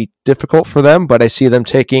going to be difficult for them, but I see them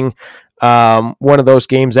taking one of those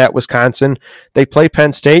games at Wisconsin. They play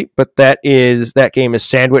Penn State, but that game is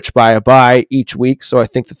sandwiched by a bye each week, so I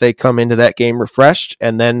think that they come into that game refreshed,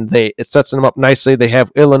 and then it sets them up nicely. They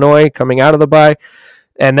have Illinois coming out of the bye,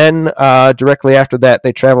 and then directly after that,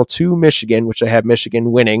 they travel to Michigan, which I have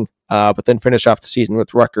Michigan winning, but then finish off the season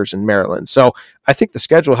with Rutgers and Maryland. So I think the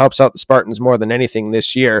schedule helps out the Spartans more than anything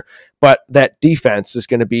this year, but that defense is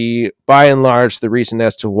going to be, by and large, the reason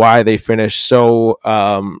as to why they finish so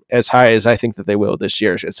as high as I think that they will this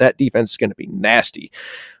year. Because that defense is going to be nasty.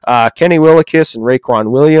 Kenny Willekes and Raequan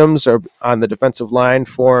Williams are on the defensive line,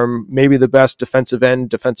 form maybe the best defensive end,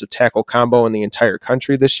 defensive tackle combo in the entire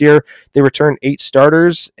country this year. They returned 8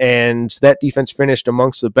 starters, and that defense finished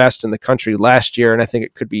amongst the best in the country last year, and I think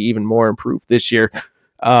it could be even more improved this year.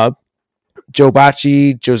 Joe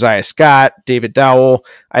Bacci, Josiah Scott, David Dowell,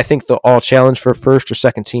 I think they'll all challenge for first or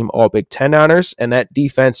second team All Big Ten honors, and that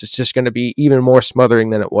defense is just going to be even more smothering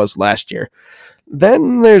than it was last year.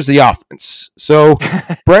 Then there's the offense. So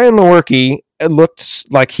Brian Lewerke, it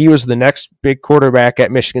looked like he was the next big quarterback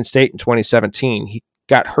at Michigan State in 2017. He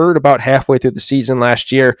got hurt about halfway through the season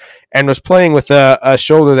last year and was playing with a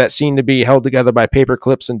shoulder that seemed to be held together by paper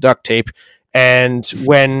clips and duct tape. And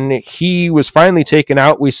when he was finally taken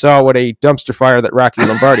out, we saw what a dumpster fire that Rocky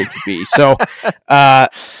Lombardi could be. So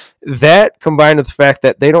that combined with the fact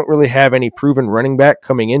that they don't really have any proven running back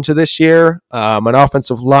coming into this year, an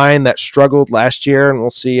offensive line that struggled last year, and we'll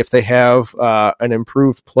see if they have an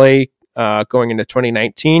improved play going into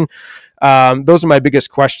 2019. Those are my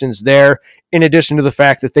biggest questions there, in addition to the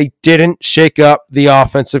fact that they didn't shake up the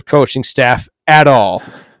offensive coaching staff at all.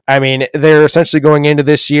 I mean, they're essentially going into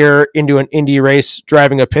this year into an Indy race,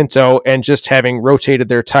 driving a Pinto and just having rotated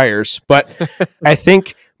their tires. But I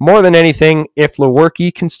think more than anything, if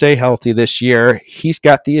Lewerke can stay healthy this year, he's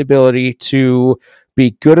got the ability to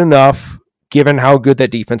be good enough, given how good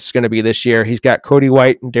that defense is going to be this year. He's got Cody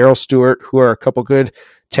White and Darryl Stewart, who are a couple good,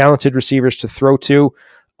 talented receivers to throw to.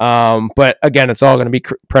 But again, it's all going to be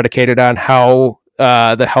predicated on how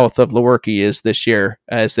the health of Lewerke is this year,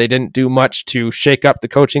 as they didn't do much to shake up the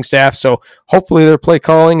coaching staff. So hopefully their play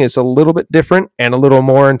calling is a little bit different and a little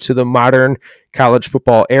more into the modern college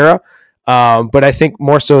football era. But I think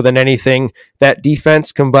more so than anything, that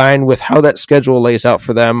defense combined with how that schedule lays out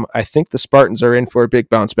for them, I think the Spartans are in for a big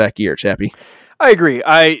bounce back year, Chappie. I agree.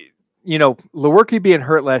 Lewerke being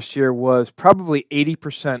hurt last year was probably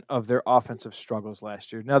 80% of their offensive struggles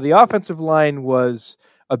last year. Now, the offensive line was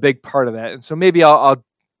a big part of that. And so maybe I'll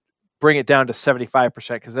bring it down to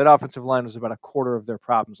 75% because that offensive line was about a quarter of their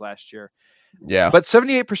problems last year. Yeah. But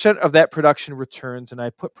 78% of that production returns, and I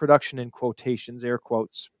put production in quotations, air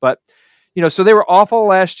quotes. But, so they were awful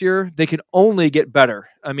last year. They can only get better.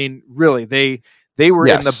 I mean, really, they were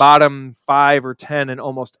in the bottom 5 or 10 in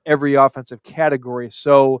almost every offensive category.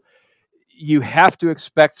 So you have to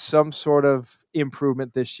expect some sort of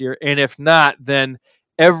improvement this year. And if not, then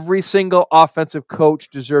every single offensive coach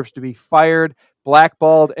deserves to be fired,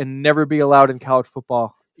 blackballed, and never be allowed in college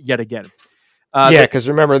football yet again. Because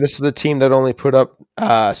remember, this is a team that only put up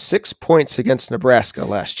 6 points against Nebraska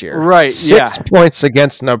last year. Right, 6 points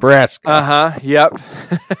against Nebraska. Yep.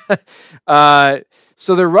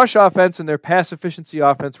 So their rush offense and their pass efficiency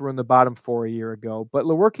offense were in the bottom 4 a year ago. But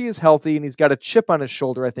Lewerke is healthy, and he's got a chip on his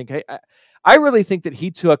shoulder, I think. I really think that he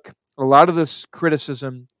took a lot of this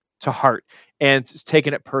criticism to heart and is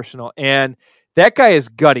taking it personal. And that guy is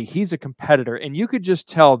gutty. He's a competitor. And you could just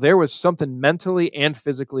tell there was something mentally and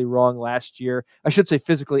physically wrong last year. I should say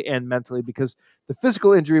physically and mentally, because the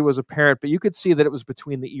physical injury was apparent, but you could see that it was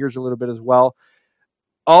between the ears a little bit as well.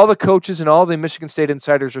 All the coaches and all the Michigan State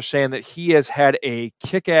insiders are saying that he has had a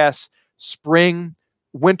kick-ass spring,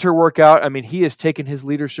 winter workout. I mean, he has taken his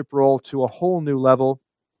leadership role to a whole new level.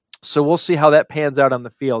 So we'll see how that pans out on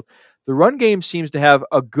the field. The run game seems to have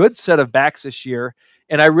a good set of backs this year,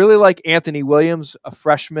 and I really like Anthony Williams, a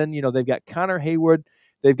freshman. You know, they've got Connor Haywood.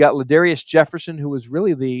 They've got Ladarius Jefferson, who was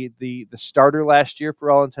really the starter last year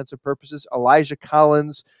for all intents and purposes. Elijah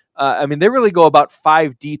Collins. I mean, they really go about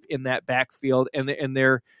 5 deep in that backfield, and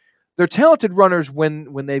they're talented runners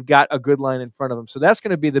when they've got a good line in front of them. So that's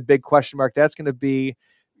going to be the big question mark. That's going to be,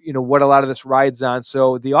 you know, what a lot of this rides on.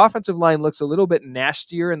 So the offensive line looks a little bit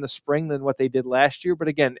nastier in the spring than what they did last year. But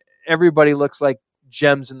again, everybody looks like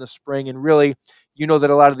gems in the spring, and really, you know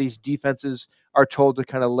that a lot of these defenses are told to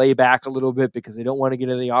kind of lay back a little bit because they don't want to get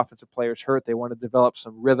any offensive players hurt. They want to develop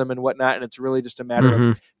some rhythm and whatnot, and it's really just a matter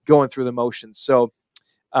of going through the motions. So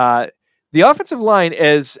the offensive line,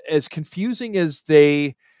 as confusing as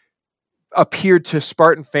they appeared to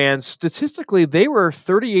Spartan fans, statistically, they were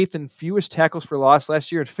 38th in fewest tackles for loss last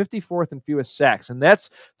year and 54th in fewest sacks. And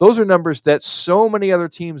those are numbers that so many other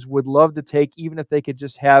teams would love to take, even if they could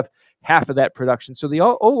just have half of that production. So the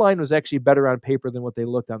O-line was actually better on paper than what they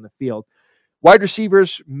looked on the field. Wide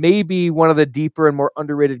receivers may be one of the deeper and more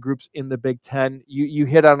underrated groups in the Big Ten. You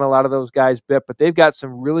hit on a lot of those guys, Bip, but they've got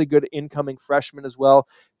some really good incoming freshmen as well.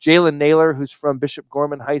 Jalen Naylor, who's from Bishop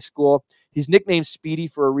Gorman High School. He's nicknamed Speedy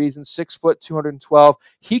for a reason, 6 foot, 212.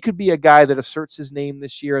 He could be a guy that asserts his name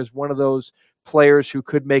this year as one of those players who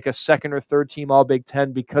could make a second or third team All Big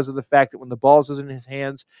Ten because of the fact that when the ball's in his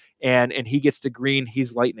hands and he gets to green,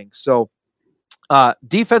 he's lightning. So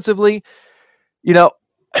defensively, you know,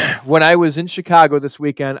 when I was in Chicago this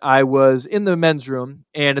weekend, I was in the men's room,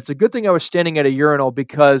 and it's a good thing I was standing at a urinal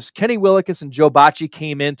because Kenny Willekes and Joe Bocci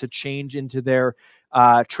came in to change into their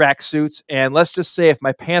track suits. And let's just say if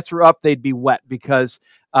my pants were up, they'd be wet because,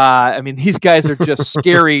 I mean, these guys are just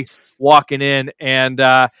scary walking in. And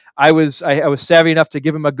I was savvy enough to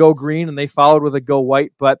give them a go green, and they followed with a go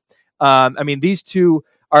white. But, I mean, these two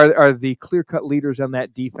are the clear-cut leaders on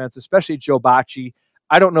that defense, especially Joe Bocci.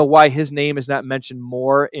 I don't know why his name is not mentioned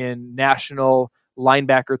more in national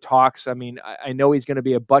linebacker talks. I mean, I know he's going to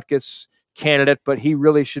be a Butkus candidate, but he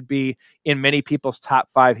really should be in many people's top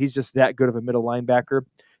 5. He's just that good of a middle linebacker.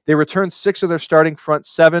 They returned 6 of their starting front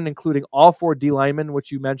 7, including all 4 D linemen,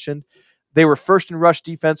 which you mentioned. They were 1st in rush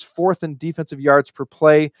defense, 4th in defensive yards per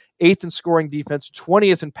play, 8th in scoring defense,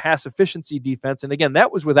 20th in pass efficiency defense. And again,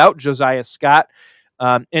 that was without Josiah Scott.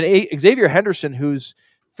 And Xavier Henderson, who's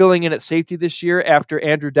filling in at safety this year after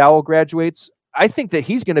Andrew Dowell graduates. I think that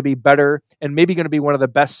he's going to be better and maybe going to be one of the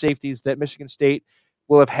best safeties that Michigan State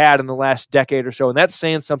will have had in the last decade or so. And that's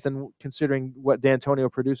saying something considering what D'Antonio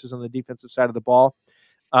produces on the defensive side of the ball.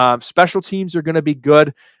 Special teams are going to be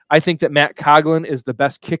good. I think that Matt Coughlin is the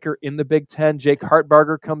best kicker in the Big Ten. Jake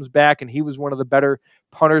Hartbarger comes back, and he was one of the better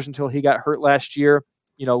punters until he got hurt last year.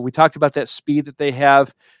 You know, we talked about that speed that they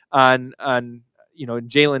have on you know,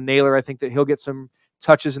 Jalen Naylor. I think that he'll get some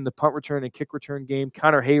touches in the punt return and kick return game.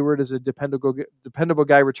 Connor Hayward is a dependable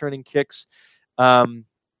guy returning kicks.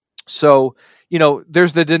 So, you know,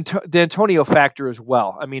 there's the D'Antonio factor as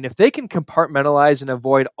well. I mean, if they can compartmentalize and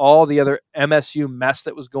avoid all the other MSU mess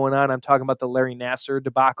that was going on, I'm talking about the Larry Nassar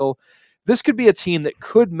debacle, this could be a team that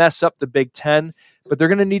could mess up the Big Ten, but they're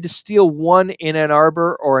going to need to steal one in Ann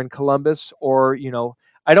Arbor or in Columbus, or, you know,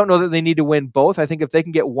 I don't know that they need to win both. I think if they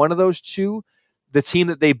can get one of those two, the team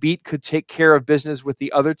that they beat could take care of business with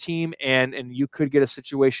the other team, and you could get a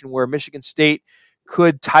situation where Michigan State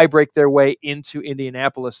could tie-break their way into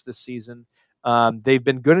Indianapolis this season. They've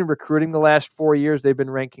been good in recruiting the last 4 years. They've been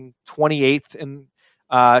ranking 28th in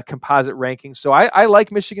composite rankings. So I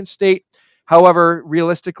like Michigan State. However,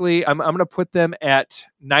 realistically, I'm going to put them at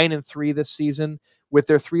 9-3 this season, with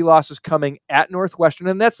their 3 losses coming at Northwestern.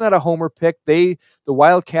 And that's not a homer pick. The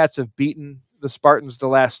Wildcats have beaten the Spartans the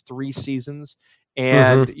last 3 seasons.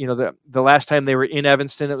 And, you know, the last time they were in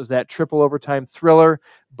Evanston, it was that triple overtime thriller.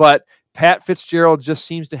 But Pat Fitzgerald just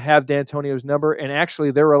seems to have D'Antonio's number. And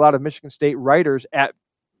actually, there were a lot of Michigan State writers at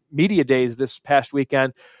media days this past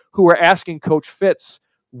weekend who were asking Coach Fitz,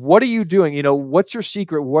 what are you doing? What's your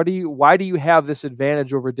secret? Why do you have this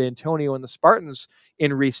advantage over D'Antonio and the Spartans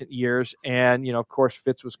in recent years? And, of course,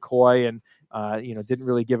 Fitz was coy and, didn't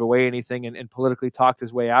really give away anything and politically talked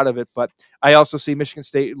his way out of it. But I also see Michigan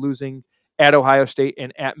State losing at Ohio State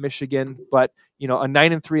and at Michigan. But, a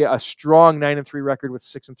 9-3, a strong 9-3 record with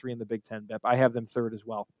 6-3 in the Big Ten, Bep. I have them third as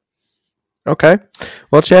well. Okay.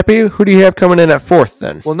 Well, Chappie, who do you have coming in at fourth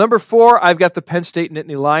then? Well, number 4, I've got the Penn State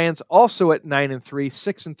Nittany Lions, also at 9-3,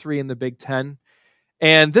 6-3 in the Big Ten.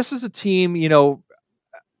 And this is a team,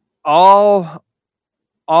 all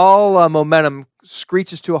momentum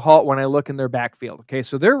screeches to a halt when I look in their backfield. Okay,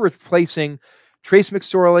 so they're replacing Trace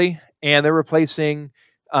McSorley and they're replacing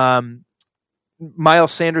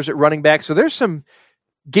Miles Sanders at running back. So there's some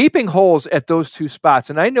gaping holes at those two spots.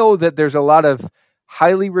 And I know that there's a lot of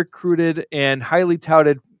highly recruited and highly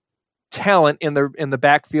touted talent in the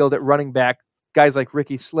backfield at running back. Guys like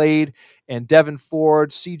Ricky Slade and Devin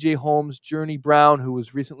Ford, C.J. Holmes, Journey Brown, who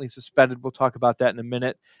was recently suspended. We'll talk about that in a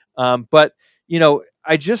minute. But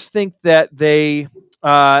I just think that they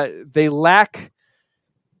lack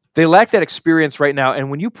that experience right now. And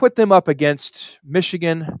when you put them up against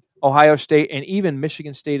Michigan, Ohio State, and even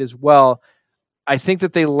Michigan State as well, I think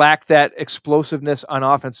that they lack that explosiveness on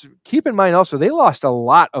offense. Keep in mind also, they lost a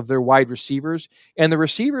lot of their wide receivers, and the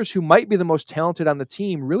receivers who might be the most talented on the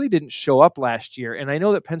team really didn't show up last year. And I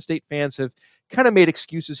know that Penn State fans have kind of made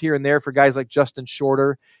excuses here and there for guys like Justin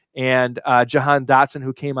Shorter and Jahan Dotson,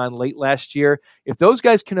 who came on late last year. If those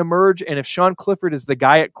guys can emerge, and if Sean Clifford is the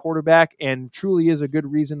guy at quarterback and truly is a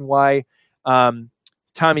good reason why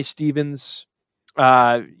Tommy Stevens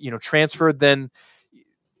transferred, then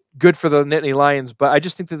good for the Nittany Lions. But I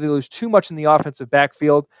just think that they lose too much in the offensive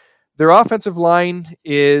backfield. Their offensive line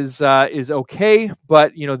is okay,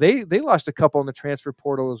 but they lost a couple in the transfer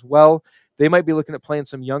portal as well. They might be looking at playing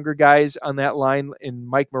some younger guys on that line in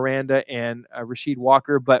Mike Miranda and Rasheed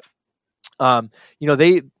Walker. But they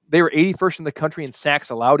were 81st in the country in sacks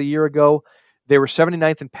allowed a year ago. They were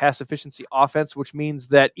 79th in pass efficiency offense, which means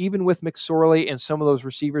that even with McSorley and some of those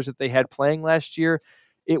receivers that they had playing last year,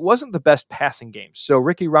 it wasn't the best passing game. So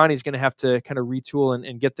Ricky Ronnie is going to have to kind of retool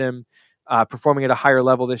and get them performing at a higher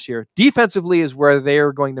level this year. Defensively is where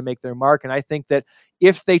they're going to make their mark. And I think that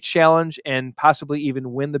if they challenge and possibly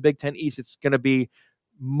even win the Big Ten East, it's going to be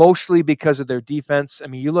mostly because of their defense. I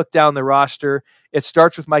mean, you look down the roster, it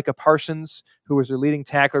starts with Micah Parsons, who was their leading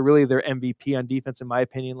tackler, really their MVP on defense, in my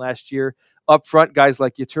opinion, last year. Up front, guys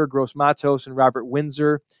like Yetur Gross-Matos and Robert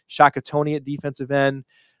Windsor, Shaka Toney at defensive end.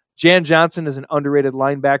 Jan Johnson is an underrated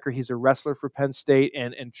linebacker. He's a wrestler for Penn State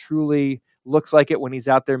and truly looks like it when he's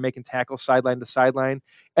out there making tackles sideline to sideline.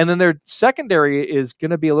 And then their secondary is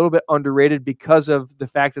going to be a little bit underrated because of the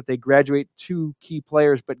fact that they graduate 2 key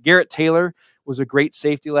players. But Garrett Taylor was a great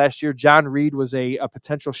safety last year. John Reed was a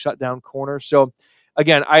potential shutdown corner. So,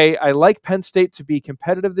 again, I like Penn State to be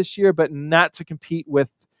competitive this year, but not to compete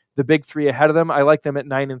with the big 3 ahead of them. I like them at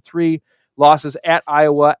 9-3. Losses at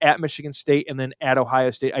Iowa, at Michigan State, and then at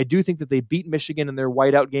Ohio State. I do think that they beat Michigan in their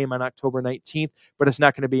whiteout game on October 19th, but it's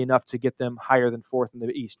not going to be enough to get them higher than 4th in the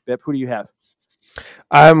East. Bip, who do you have?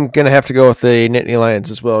 I'm going to have to go with the Nittany Lions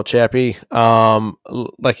as well, Chappie.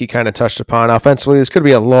 Like you kind of touched upon, offensively, this could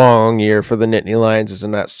be a long year for the Nittany Lions, as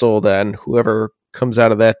I'm not sold on whoever comes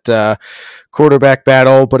out of that quarterback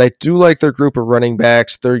battle, but I do like their group of running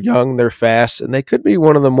backs. They're young, they're fast, and they could be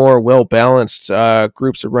one of the more well-balanced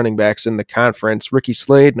groups of running backs in the conference. Ricky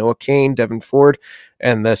Slade, Noah Kane, Devin Ford,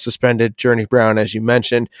 and the suspended Journey Brown, as you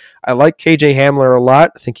mentioned. I like KJ Hamler a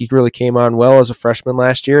lot. I think he really came on well as a freshman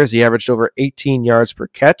last year, as he averaged over 18 yards per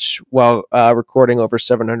catch while recording over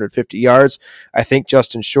 750 yards. I think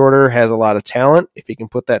Justin Shorter has a lot of talent. If he can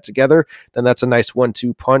put that together, then that's a nice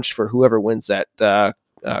 1-2 punch for whoever wins that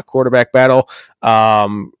quarterback battle.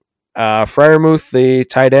 Freiermuth, the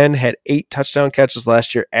tight end, had 8 touchdown catches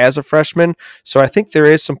last year as a freshman. So I think there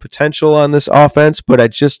is some potential on this offense, but I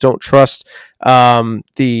just don't trust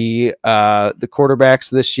the quarterbacks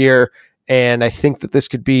this year. And I think that this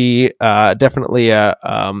could be definitely a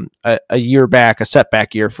year back, a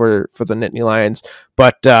setback year for the Nittany Lions.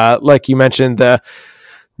 But like you mentioned,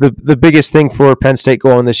 the biggest thing for Penn State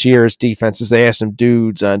going this year is defense, as they have some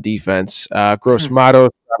dudes on defense.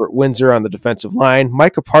 Gross-Matos, Robert Windsor on the defensive line.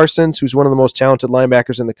 Micah Parsons, who's one of the most talented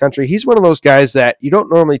linebackers in the country. He's one of those guys that you don't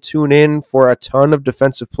normally tune in for a ton of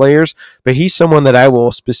defensive players, but he's someone that I will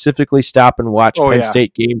specifically stop and watch Penn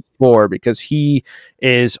State games for, because he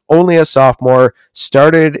is only a sophomore,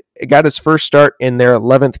 got his first start in their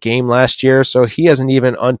 11th game last year, so he hasn't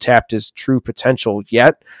even untapped his true potential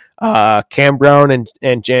yet. Cam Brown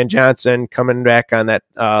and Jan Johnson coming back on that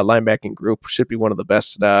linebacking group should be one of the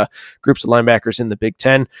best groups of linebackers in the Big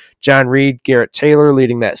Ten. John Reed, Garrett Taylor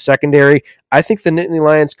leading that secondary. I think the Nittany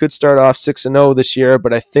Lions could start off 6-0 this year,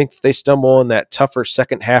 but I think they stumble in that tougher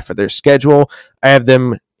second half of their schedule. I have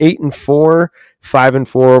them 8-4,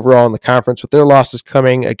 5-4 overall in the conference, with their losses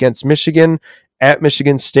coming against Michigan, at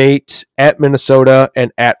Michigan State, at Minnesota,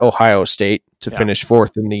 and at Ohio State to finish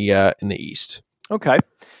fourth in the East. Okay.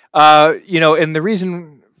 And the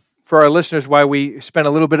reason for our listeners why we spend a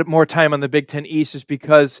little bit more time on the Big Ten East is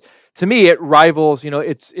because, to me, it rivals,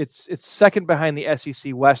 it's second behind the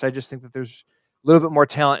SEC West. I just think that there's a little bit more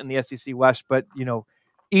talent in the SEC West, but,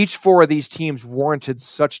 each four of these teams warranted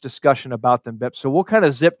such discussion about them, Bip. So we'll kind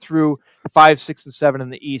of zip through 5, 6, and 7 in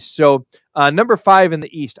the East. So number 5 in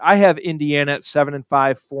the East, I have Indiana at 7-5,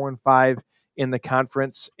 4-5 in the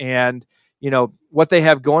conference. And, what they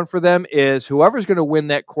have going for them is whoever's going to win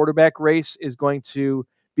that quarterback race is going to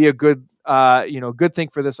be a good thing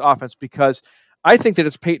for this offense, because I think that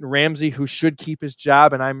it's Peyton Ramsey who should keep his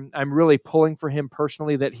job. And I'm really pulling for him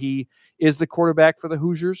personally that he is the quarterback for the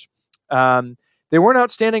Hoosiers. They weren't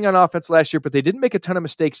outstanding on offense last year, but they didn't make a ton of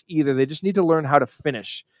mistakes either. They just need to learn how to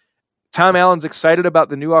finish. Tom Allen's excited about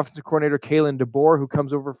the new offensive coordinator, Kalen DeBoer, who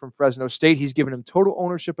comes over from Fresno State. He's given him total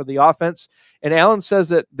ownership of the offense. And Allen says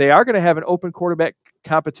that they are going to have an open quarterback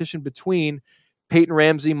competition between Peyton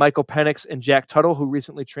Ramsey, Michael Penix, and Jack Tuttle, who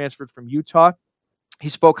recently transferred from Utah. He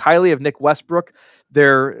spoke highly of Nick Westbrook,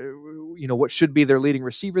 what should be their leading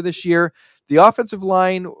receiver this year. The offensive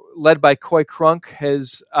line, led by Coy Crunk,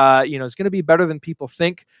 is going to be better than people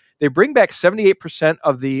think. They bring back 78%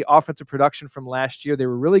 of the offensive production from last year. They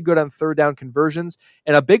were really good on third down conversions,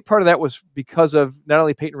 and a big part of that was because of not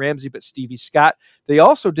only Peyton Ramsey, but Stevie Scott. They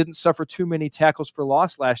also didn't suffer too many tackles for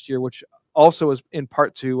loss last year, which also is in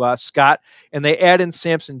part to Scott. And they add in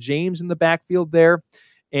Samson James in the backfield there.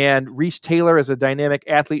 And Reese Taylor is a dynamic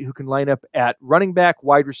athlete who can line up at running back,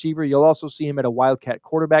 wide receiver. You'll also see him at a Wildcat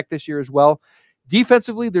quarterback this year as well.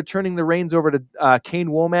 Defensively, they're turning the reins over to Kane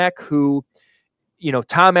Womack, who,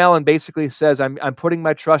 Tom Allen basically says, I'm putting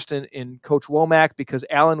my trust in Coach Womack because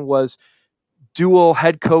Allen was dual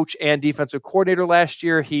head coach and defensive coordinator last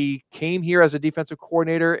year. He came here as a defensive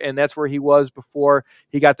coordinator, and that's where he was before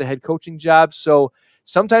he got the head coaching job. So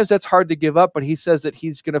sometimes that's hard to give up, but he says that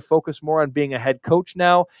he's going to focus more on being a head coach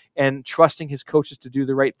now and trusting his coaches to do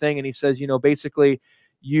the right thing. And he says, basically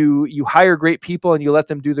you hire great people and you let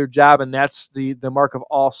them do their job, and that's the mark of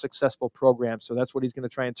all successful programs. So that's what he's going to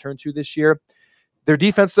try and turn to this year. Their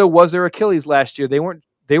defense, though, was their Achilles last year. They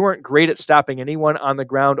weren't great at stopping anyone on the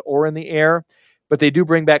ground or in the air, but they do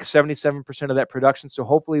bring back 77% of that production. So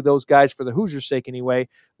hopefully those guys, for the Hoosiers' sake anyway,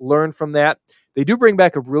 learn from that. They do bring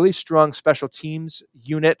back a really strong special teams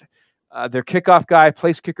unit. Their kickoff guy,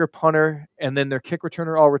 place kicker, punter, and then their kick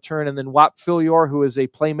returner all return. And then Wap Filior, who is a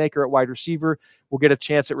playmaker at wide receiver, will get a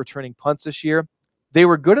chance at returning punts this year. They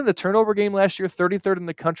were good in the turnover game last year, 33rd in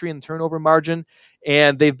the country in turnover margin,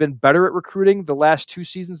 and they've been better at recruiting. The last 2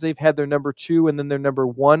 seasons, they've had their number 2 and then their number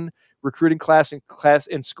 1 recruiting class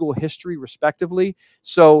in school history, respectively.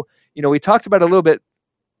 So, we talked about a little bit.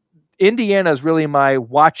 Indiana is really my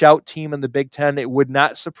watch-out team in the Big Ten. It would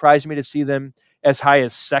not surprise me to see them as high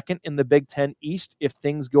as second in the Big Ten East if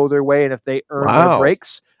things go their way and if they earn their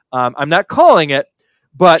breaks. I'm not calling it,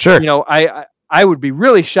 but, sure. I would be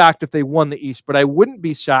really shocked if they won the East, but I wouldn't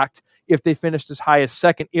be shocked if they finished as high as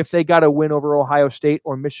second, if they got a win over Ohio State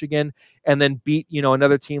or Michigan and then beat,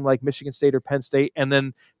 another team like Michigan State or Penn State. And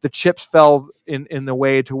then the chips fell in the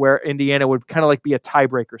way to where Indiana would kind of like be a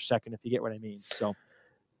tiebreaker second, if you get what I mean. So.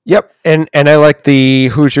 Yep, and I like the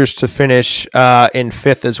Hoosiers to finish in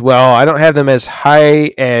 5th as well. I don't have them as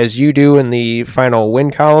high as you do in the final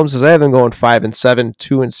win columns, as I have them going 5-7,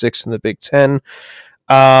 2-6 in the Big Ten.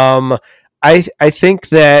 I think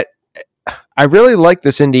that I really like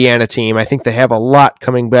this Indiana team. I think they have a lot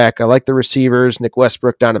coming back. I like the receivers, Nick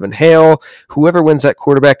Westbrook, Donovan Hale. Whoever wins that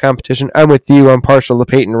quarterback competition, I'm with you. I'm partial to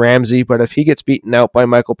Peyton Ramsey, but if he gets beaten out by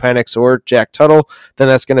Michael Penix or Jack Tuttle, then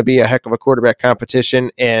that's going to be a heck of a quarterback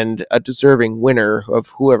competition and a deserving winner of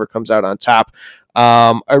whoever comes out on top.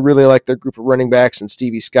 I really like their group of running backs and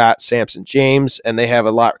Stevie Scott, Samson James, and they have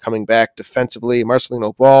a lot coming back defensively.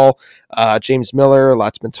 Marcelino Ball, James Miller, a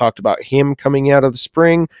lot's been talked about him coming out of the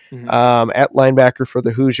spring at linebacker for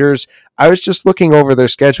the Hoosiers. I was just looking over their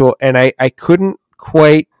schedule, and I couldn't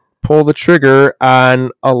quite pull the trigger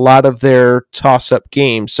on a lot of their toss-up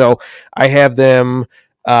games. So I have them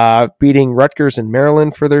beating Rutgers and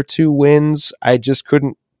Maryland for their 2 wins. I just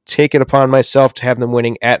couldn't take it upon myself to have them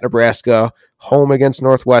winning at Nebraska, home against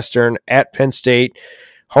Northwestern, at Penn State,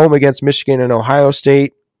 home against Michigan and Ohio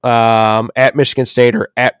State, at Michigan State or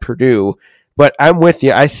at Purdue. But I'm with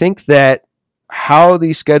you. I think that how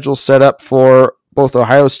the schedule's set up for both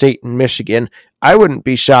Ohio State and Michigan, I wouldn't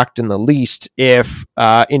be shocked in the least if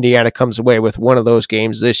Indiana comes away with one of those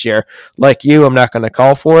games this year. Like you, I'm not going to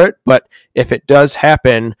call for it, but if it does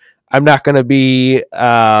happen, I'm not going to be,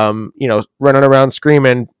 running around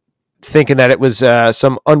screaming, thinking that it was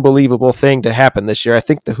some unbelievable thing to happen this year. I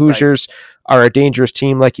think the Hoosiers are a dangerous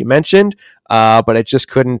team, like you mentioned, but I just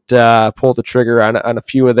couldn't pull the trigger on a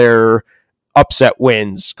few of their upset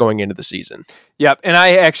wins going into the season. Yep, and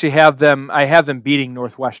I actually have them. I have them beating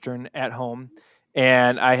Northwestern at home,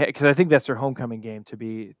 and because I think that's their homecoming game, to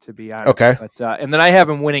be honest. Okay. But and then I have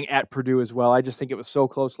them winning at Purdue as well. I just think it was so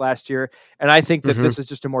close last year, and I think that this is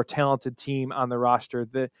just a more talented team on the roster,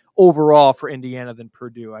 overall for Indiana than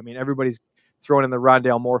Purdue. I mean, everybody's throwing in the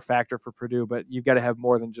Rondale Moore factor for Purdue, but you've got to have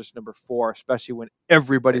more than just number 4, especially when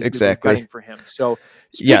everybody's betting for him. So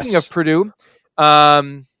speaking of Purdue.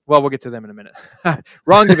 Well, we'll get to them in a minute.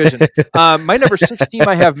 Wrong division. My number 6 team,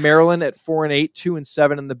 I have Maryland at 4-8,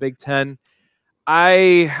 2-7 in the Big Ten.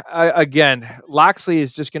 Again, Loxley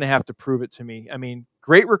is just going to have to prove it to me. I mean,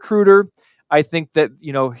 great recruiter. I think that,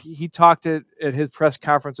 he talked at his press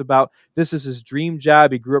conference about this is his dream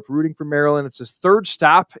job. He grew up rooting for Maryland. It's his 3rd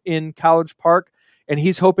stop in College Park, and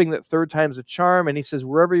he's hoping that 3rd time's a charm. And he says,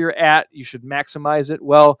 wherever you're at, you should maximize it.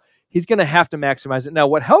 Well, he's going to have to maximize it. Now,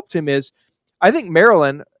 what helped him is I think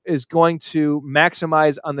Maryland is going to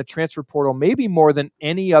maximize on the transfer portal maybe more than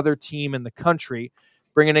any other team in the country,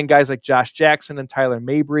 bringing in guys like Josh Jackson and Tyler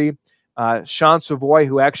Mabry, Sean Savoy,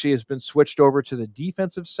 who actually has been switched over to the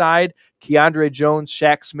defensive side, Keandre Jones,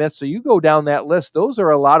 Shaq Smith. So you go down that list. Those are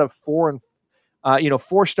a lot of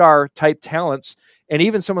 4-star type talents. And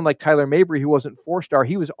even someone like Tyler Mabry, who wasn't 4-star,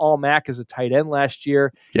 he was all MAC as a tight end last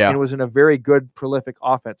year and was in a very good, prolific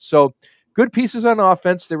offense. So good pieces on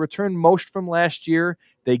offense. They returned most from last year.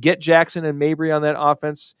 They get Jackson and Mabry on that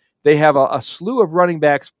offense. They have a slew of running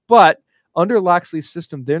backs, but under Loxley's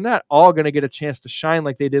system, they're not all going to get a chance to shine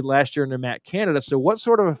like they did last year under Matt Canada. So what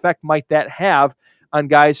sort of effect might that have on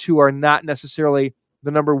guys who are not necessarily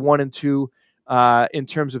the number 1 and 2 in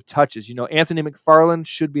terms of touches? Anthony McFarland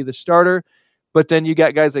should be the starter, but then you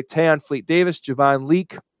got guys like Tayon Fleet-Davis, Javon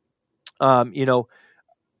Leak.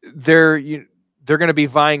 They're going to be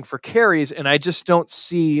vying for carries, and I just don't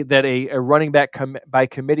see that a running back by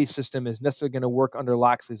committee system is necessarily going to work under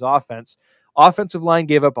Loxley's offense. Offensive line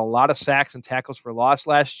gave up a lot of sacks and tackles for loss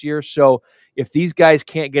last year, so if these guys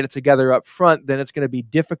can't get it together up front, then it's going to be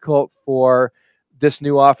difficult for this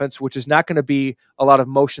new offense, which is not going to be a lot of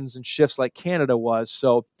motions and shifts like Canada was.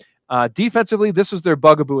 So defensively, this was their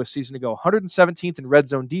bugaboo a season ago. 117th in red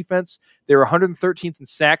zone defense. They were 113th in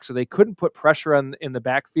sacks, so they couldn't put pressure in the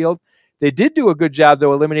backfield. They did do a good job,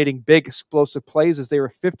 though, eliminating big explosive plays, as they were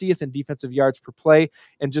 50th in defensive yards per play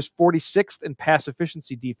and just 46th in pass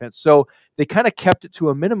efficiency defense. So they kind of kept it to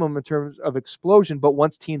a minimum in terms of explosion, but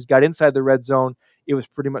once teams got inside the red zone, it was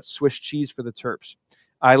pretty much Swiss cheese for the Terps.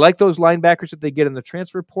 I like those linebackers that they get in the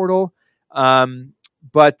transfer portal,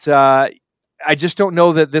 but I just don't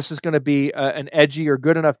know that this is going to be an edgy or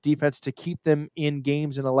good enough defense to keep them in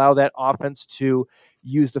games and allow that offense to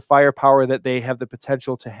use the firepower that they have the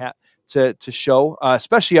potential to show,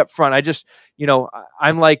 especially up front. I just,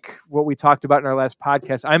 I'm like what we talked about in our last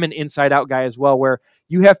podcast. I'm an inside-out guy as well, where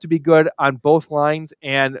you have to be good on both lines,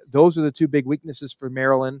 and those are the 2 big weaknesses for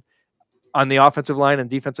Maryland on the offensive line and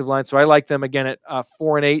defensive line. So I like them again at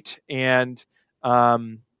 4-8 and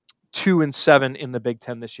 2-7 in the Big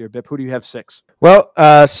Ten this year. Bip, who do you have 6? Well,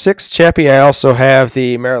 6, Chappie, I also have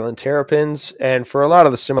the Maryland Terrapins, and for a lot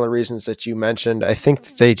of the similar reasons that you mentioned, I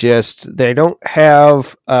think they don't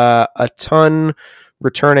have a ton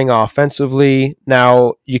returning offensively.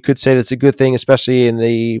 Now, you could say that's a good thing, especially in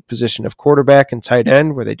the position of quarterback and tight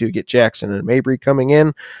end, where they do get Jackson and Mabry coming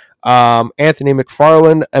in. Anthony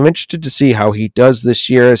McFarland, I'm interested to see how he does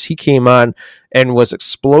this year, as he came on and was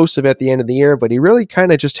explosive at the end of the year, but he really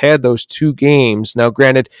kind of just had those 2 games. Now,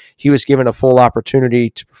 granted, he was given a full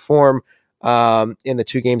opportunity to perform in the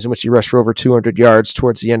 2 games in which he rushed for over 200 yards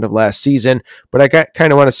towards the end of last season, but I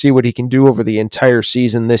kind of want to see what he can do over the entire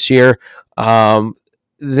season this year.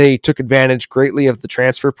 They took advantage greatly of the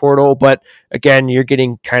transfer portal, but again, you're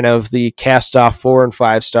getting kind of the cast-off 4 and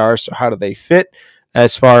 5 stars, so how do they fit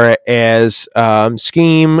as far as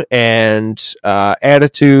scheme and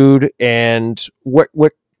attitude, and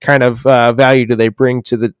what kind of value do they bring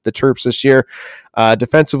to the Terps this year?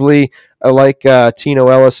 Defensively, I like Tino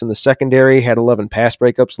Ellis in the secondary, had 11 pass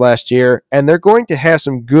breakups last year, and they're going to have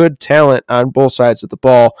some good talent on both sides of the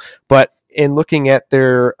ball, but in looking at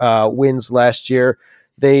their wins last year,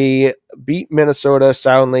 They beat Minnesota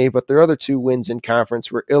soundly, but their other 2 wins in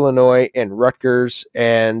conference were Illinois and Rutgers,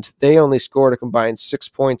 and they only scored a combined 6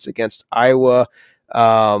 points against Iowa,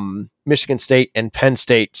 Michigan State, and Penn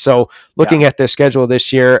State. So looking at their schedule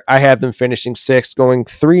this year, I have them finishing 6th, going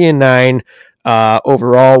 3-9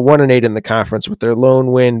 overall, 1-8 in the conference, with their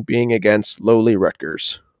lone win being against lowly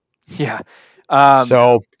Rutgers. Yeah.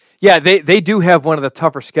 They do have one of the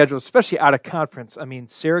tougher schedules, especially out of conference. I mean,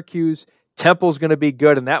 Syracuse, Temple's going to be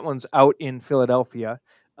good, and that one's out in Philadelphia.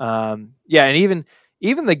 And even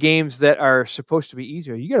the games that are supposed to be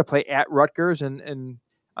easier, you got to play at Rutgers, and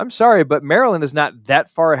I'm sorry, but Maryland is not that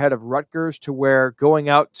far ahead of Rutgers to where going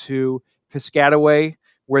out to Piscataway,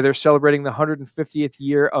 where they're celebrating the 150th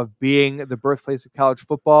year of being the birthplace of college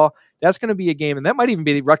football, that's going to be a game, and that might even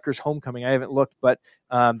be the Rutgers homecoming. I haven't looked, but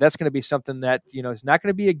that's going to be something that is not going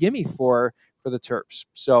to be a gimme for the Terps.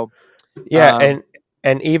 So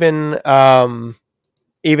and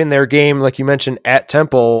even their game, like you mentioned, at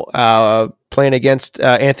Temple, playing against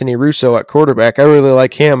Anthony Russo at quarterback, I really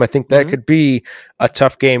like him. I think that could be a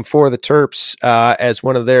tough game for the Terps as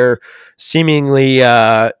one of their seemingly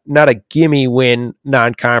not a gimme win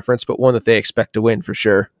non-conference, but one that they expect to win for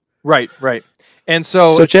sure. Right. And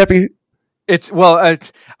so Chappie,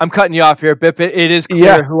 I'm cutting you off here, Bip. It is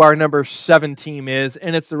clear who our number 7 team is,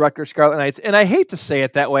 and it's the Rutgers Scarlet Knights. And I hate to say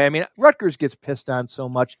it that way. I mean, Rutgers gets pissed on so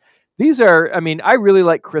much. I really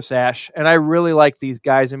like Chris Ash, and I really like these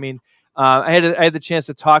guys. I mean, I had the chance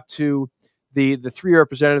to talk to the 3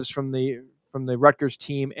 representatives from the Rutgers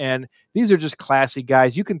team, and these are just classy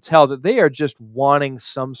guys. You can tell that they are just wanting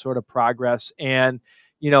some sort of progress. And,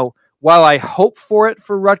 while I hope for it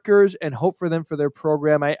for Rutgers and hope for them for their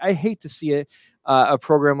program, I hate to see a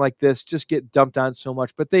program like this just get dumped on so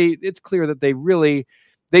much. But it's clear that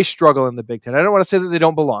they struggle in the Big Ten. I don't want to say that they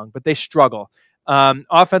don't belong, but they struggle.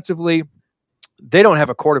 Offensively, they don't have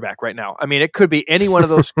a quarterback right now. I mean, it could be any one of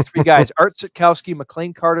those 3 guys: Art Sitkowski,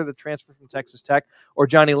 McLean Carter, the transfer from Texas Tech, or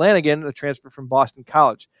Johnny Lanigan, the transfer from Boston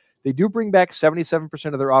College. They do bring back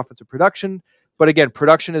 77% of their offensive production, but again,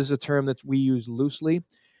 production is a term that we use loosely.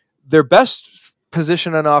 Their best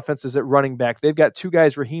position on offense is at running back. They've got 2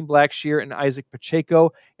 guys, Raheem Blackshear and Isaac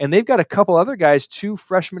Pacheco, and they've got a couple other guys, 2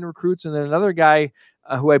 freshman recruits, and then another guy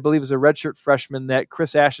who I believe is a redshirt freshman that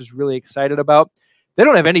Chris Ash is really excited about. They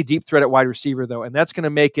don't have any deep threat at wide receiver, though, and that's going to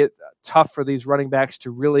make it tough for these running backs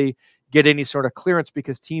to really get any sort of clearance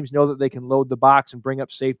because teams know that they can load the box and bring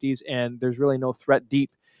up safeties, and there's really no threat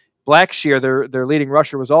deep. Blackshear, their leading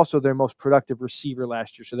rusher, was also their most productive receiver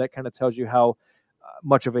last year, so that kind of tells you how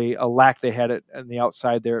much of a lack they had on the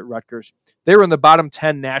outside there at Rutgers. They were in the bottom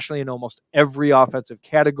 10 nationally in almost every offensive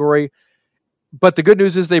category. But the good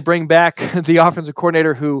news is they bring back the offensive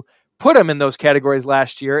coordinator who put them in those categories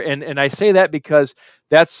last year. And I say that because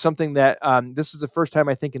that's something that this is the first time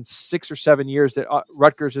I think in 6 or 7 years that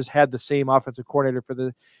Rutgers has had the same offensive coordinator for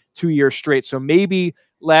the 2 years straight. So maybe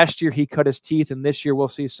last year he cut his teeth, and this year we'll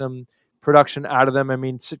see some production out of them. I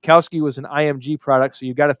mean, Sitkowski was an IMG product, so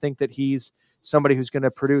you've got to think that he's somebody who's going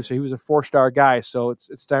to produce. He was a 4-star guy, so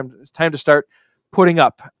it's time to start putting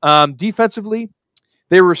up. Defensively,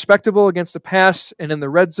 they were respectable against the pass and in the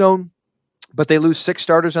red zone, but they lose 6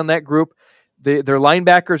 starters on that group. Their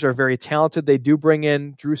linebackers are very talented. They do bring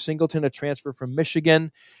in Drew Singleton, a transfer from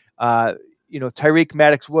Michigan. Tyreek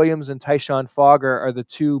Maddox-Williams and Tyshawn Fogg are the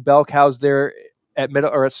 2 bell cows there at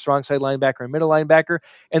middle or at strong side linebacker and middle linebacker.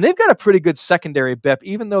 And they've got a pretty good secondary, Bip,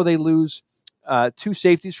 even though they lose 2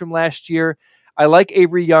 safeties from last year. I like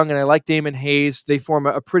Avery Young and I like Damon Hayes. They form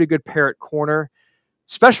a pretty good pair at corner.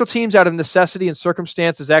 Special teams out of necessity and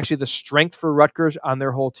circumstance is actually the strength for Rutgers on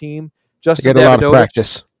their whole team. Justin Davidovich. A lot of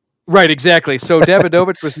practice. Right, exactly. So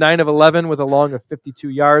Davidovich was 9 of 11 with a long of 52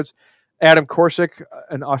 yards. Adam Korsick,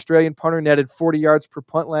 an Australian punter, netted 40 yards per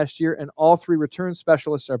punt last year, and all 3 return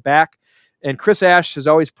specialists are back. And Chris Ash has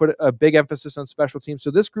always put a big emphasis on special teams.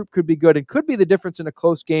 So this group could be good and could be the difference in a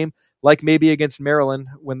close game, like maybe against Maryland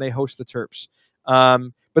when they host the Terps.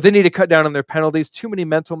 But they need to cut down on their penalties. Too many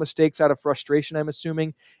mental mistakes out of frustration, I'm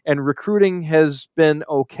assuming. And recruiting has been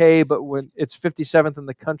okay, but when it's 57th in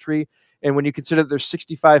the country, and when you consider that there's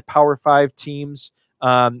 65 Power 5 teams,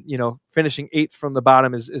 finishing 8th from the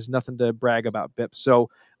bottom is nothing to brag about, Bip. So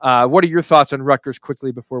what are your thoughts on Rutgers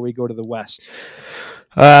quickly before we go to the West?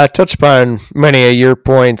 Touch upon many of your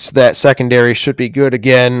points. That secondary should be good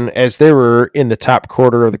again, as they were in the top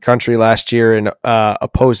quarter of the country last year in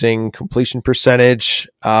opposing completion percentage.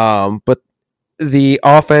 But the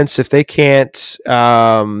offense, if they can't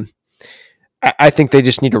I think they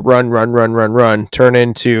just need to run, turn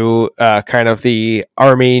into kind of the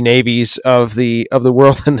Army Navies of the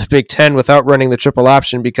world in the Big Ten without running the triple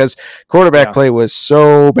option, because quarterback play was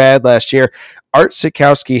so bad last year. Art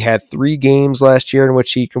Sitkowski had 3 games last year in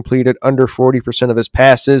which he completed under 40% of his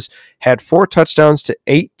passes, had 4 touchdowns to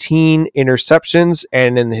 18 interceptions,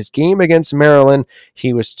 and in his game against Maryland,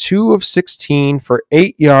 he was 2 of 16 for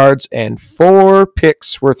 8 yards and 4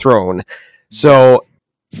 picks were thrown. So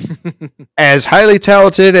as highly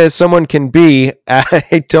talented as someone can be,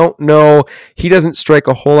 I don't know. He doesn't strike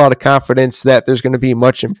a whole lot of confidence that there's going to be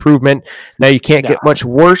much improvement. Now, you can't get much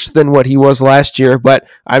worse than what he was last year, but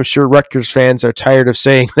I'm sure Rutgers fans are tired of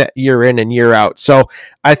saying that year in and year out. So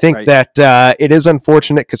I think that it is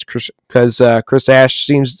unfortunate because Chris Ash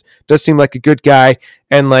does seem like a good guy,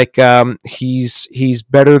 and like he's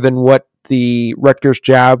better than what the Rutgers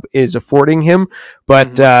job is affording him,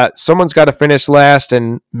 but someone's got to finish last,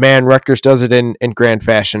 and man, Rutgers does it in grand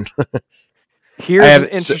fashion. Here's an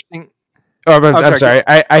interesting. I'm sorry.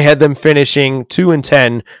 I had them finishing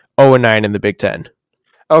 2-10, 0-9 in the Big Ten.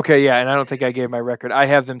 Okay, yeah, and I don't think I gave my record. I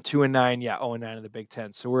have them 2-9, 0-9 in the Big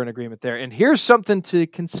Ten. So we're in agreement there. And here's something to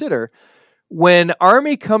consider: when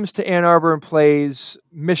Army comes to Ann Arbor and plays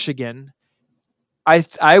Michigan,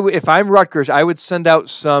 if I'm Rutgers, I would send out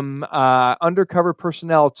some undercover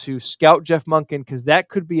personnel to scout Jeff Monken, because that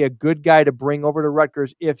could be a good guy to bring over to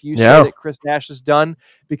Rutgers if you say that Chris Ash is done,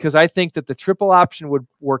 because I think that the triple option would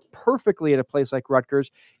work perfectly at a place like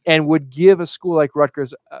Rutgers and would give a school like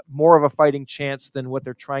Rutgers more of a fighting chance than what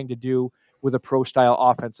they're trying to do with a pro-style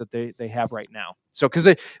offense that they have right now. So because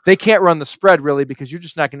they can't run the spread, really, because you're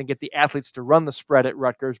just not going to get the athletes to run the spread at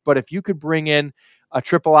Rutgers. But if you could bring in a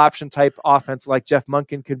triple option type offense like Jeff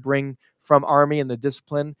Monken could bring from Army and the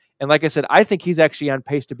discipline, and like I said, I think he's actually on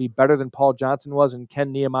pace to be better than Paul Johnson was and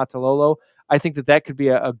Ken Niumatalolo. I think that could be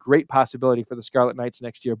a great possibility for the Scarlet Knights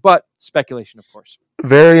next year, but speculation, of course.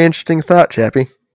 Very interesting thought, Chappie.